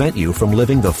that prevent you from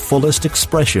living the fullest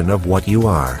expression of what you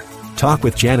are. Talk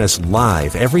with Janice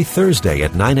live every Thursday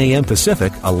at 9 a.m.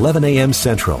 Pacific, 11 a.m.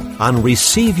 Central on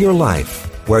Receive Your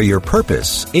Life, where your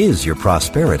purpose is your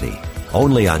prosperity.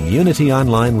 Only on Unity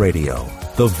Online Radio,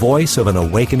 the voice of an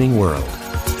awakening world.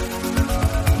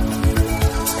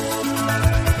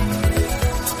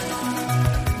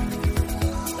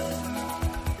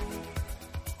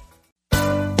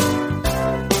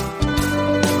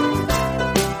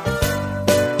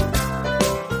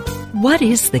 What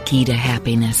is the key to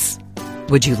happiness?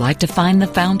 Would you like to find the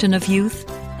fountain of youth?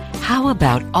 How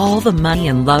about all the money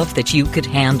and love that you could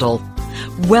handle?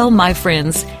 Well, my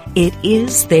friends, it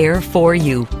is there for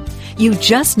you. You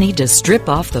just need to strip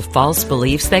off the false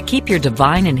beliefs that keep your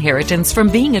divine inheritance from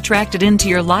being attracted into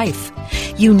your life.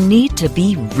 You need to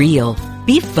be real.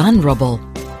 Be vulnerable.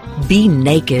 Be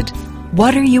naked.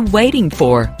 What are you waiting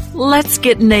for? Let's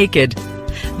get naked.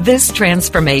 This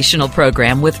transformational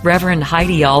program with Reverend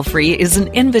Heidi Alfrey is an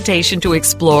invitation to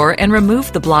explore and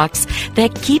remove the blocks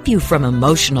that keep you from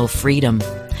emotional freedom.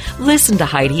 Listen to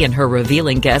Heidi and her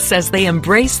revealing guests as they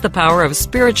embrace the power of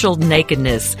spiritual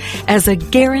nakedness as a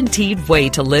guaranteed way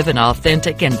to live an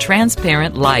authentic and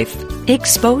transparent life.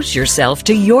 Expose yourself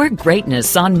to your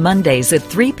greatness on Mondays at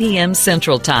 3 p.m.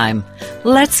 Central Time.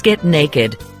 Let's get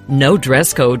naked. No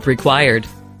dress code required.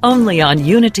 Only on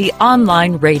Unity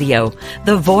Online Radio,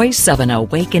 the voice of an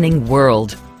awakening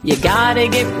world. You gotta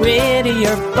get rid of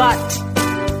your butt.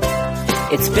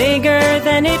 It's bigger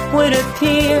than it would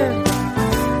appear.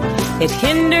 It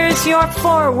hinders your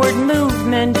forward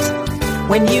movement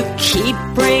when you keep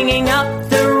bringing up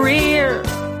the rear.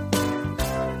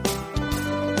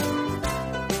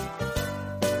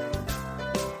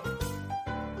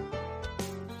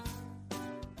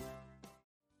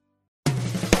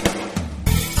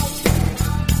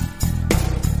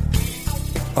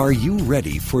 Are you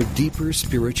ready for deeper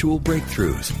spiritual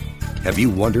breakthroughs? Have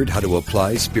you wondered how to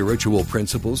apply spiritual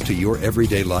principles to your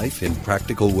everyday life in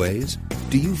practical ways?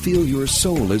 Do you feel your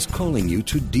soul is calling you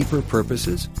to deeper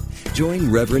purposes?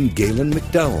 Join Reverend Galen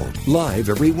McDowell live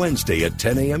every Wednesday at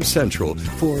 10 a.m. Central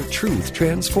for Truth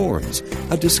Transforms,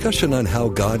 a discussion on how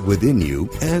God within you,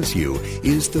 as you,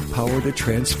 is the power to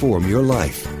transform your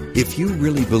life. If you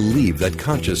really believe that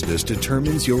consciousness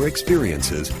determines your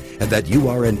experiences and that you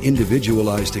are an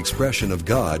individualized expression of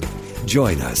God,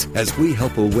 join us as we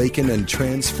help awaken and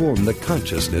transform the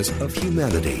consciousness of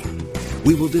humanity.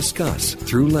 We will discuss,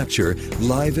 through lecture,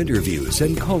 live interviews,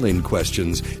 and call-in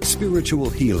questions,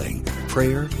 spiritual healing,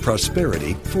 prayer,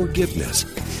 prosperity, forgiveness,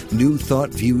 new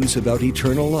thought views about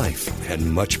eternal life,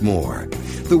 and much more.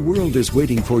 The world is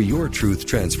waiting for your truth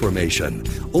transformation,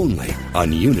 only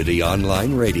on Unity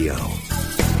Online Radio.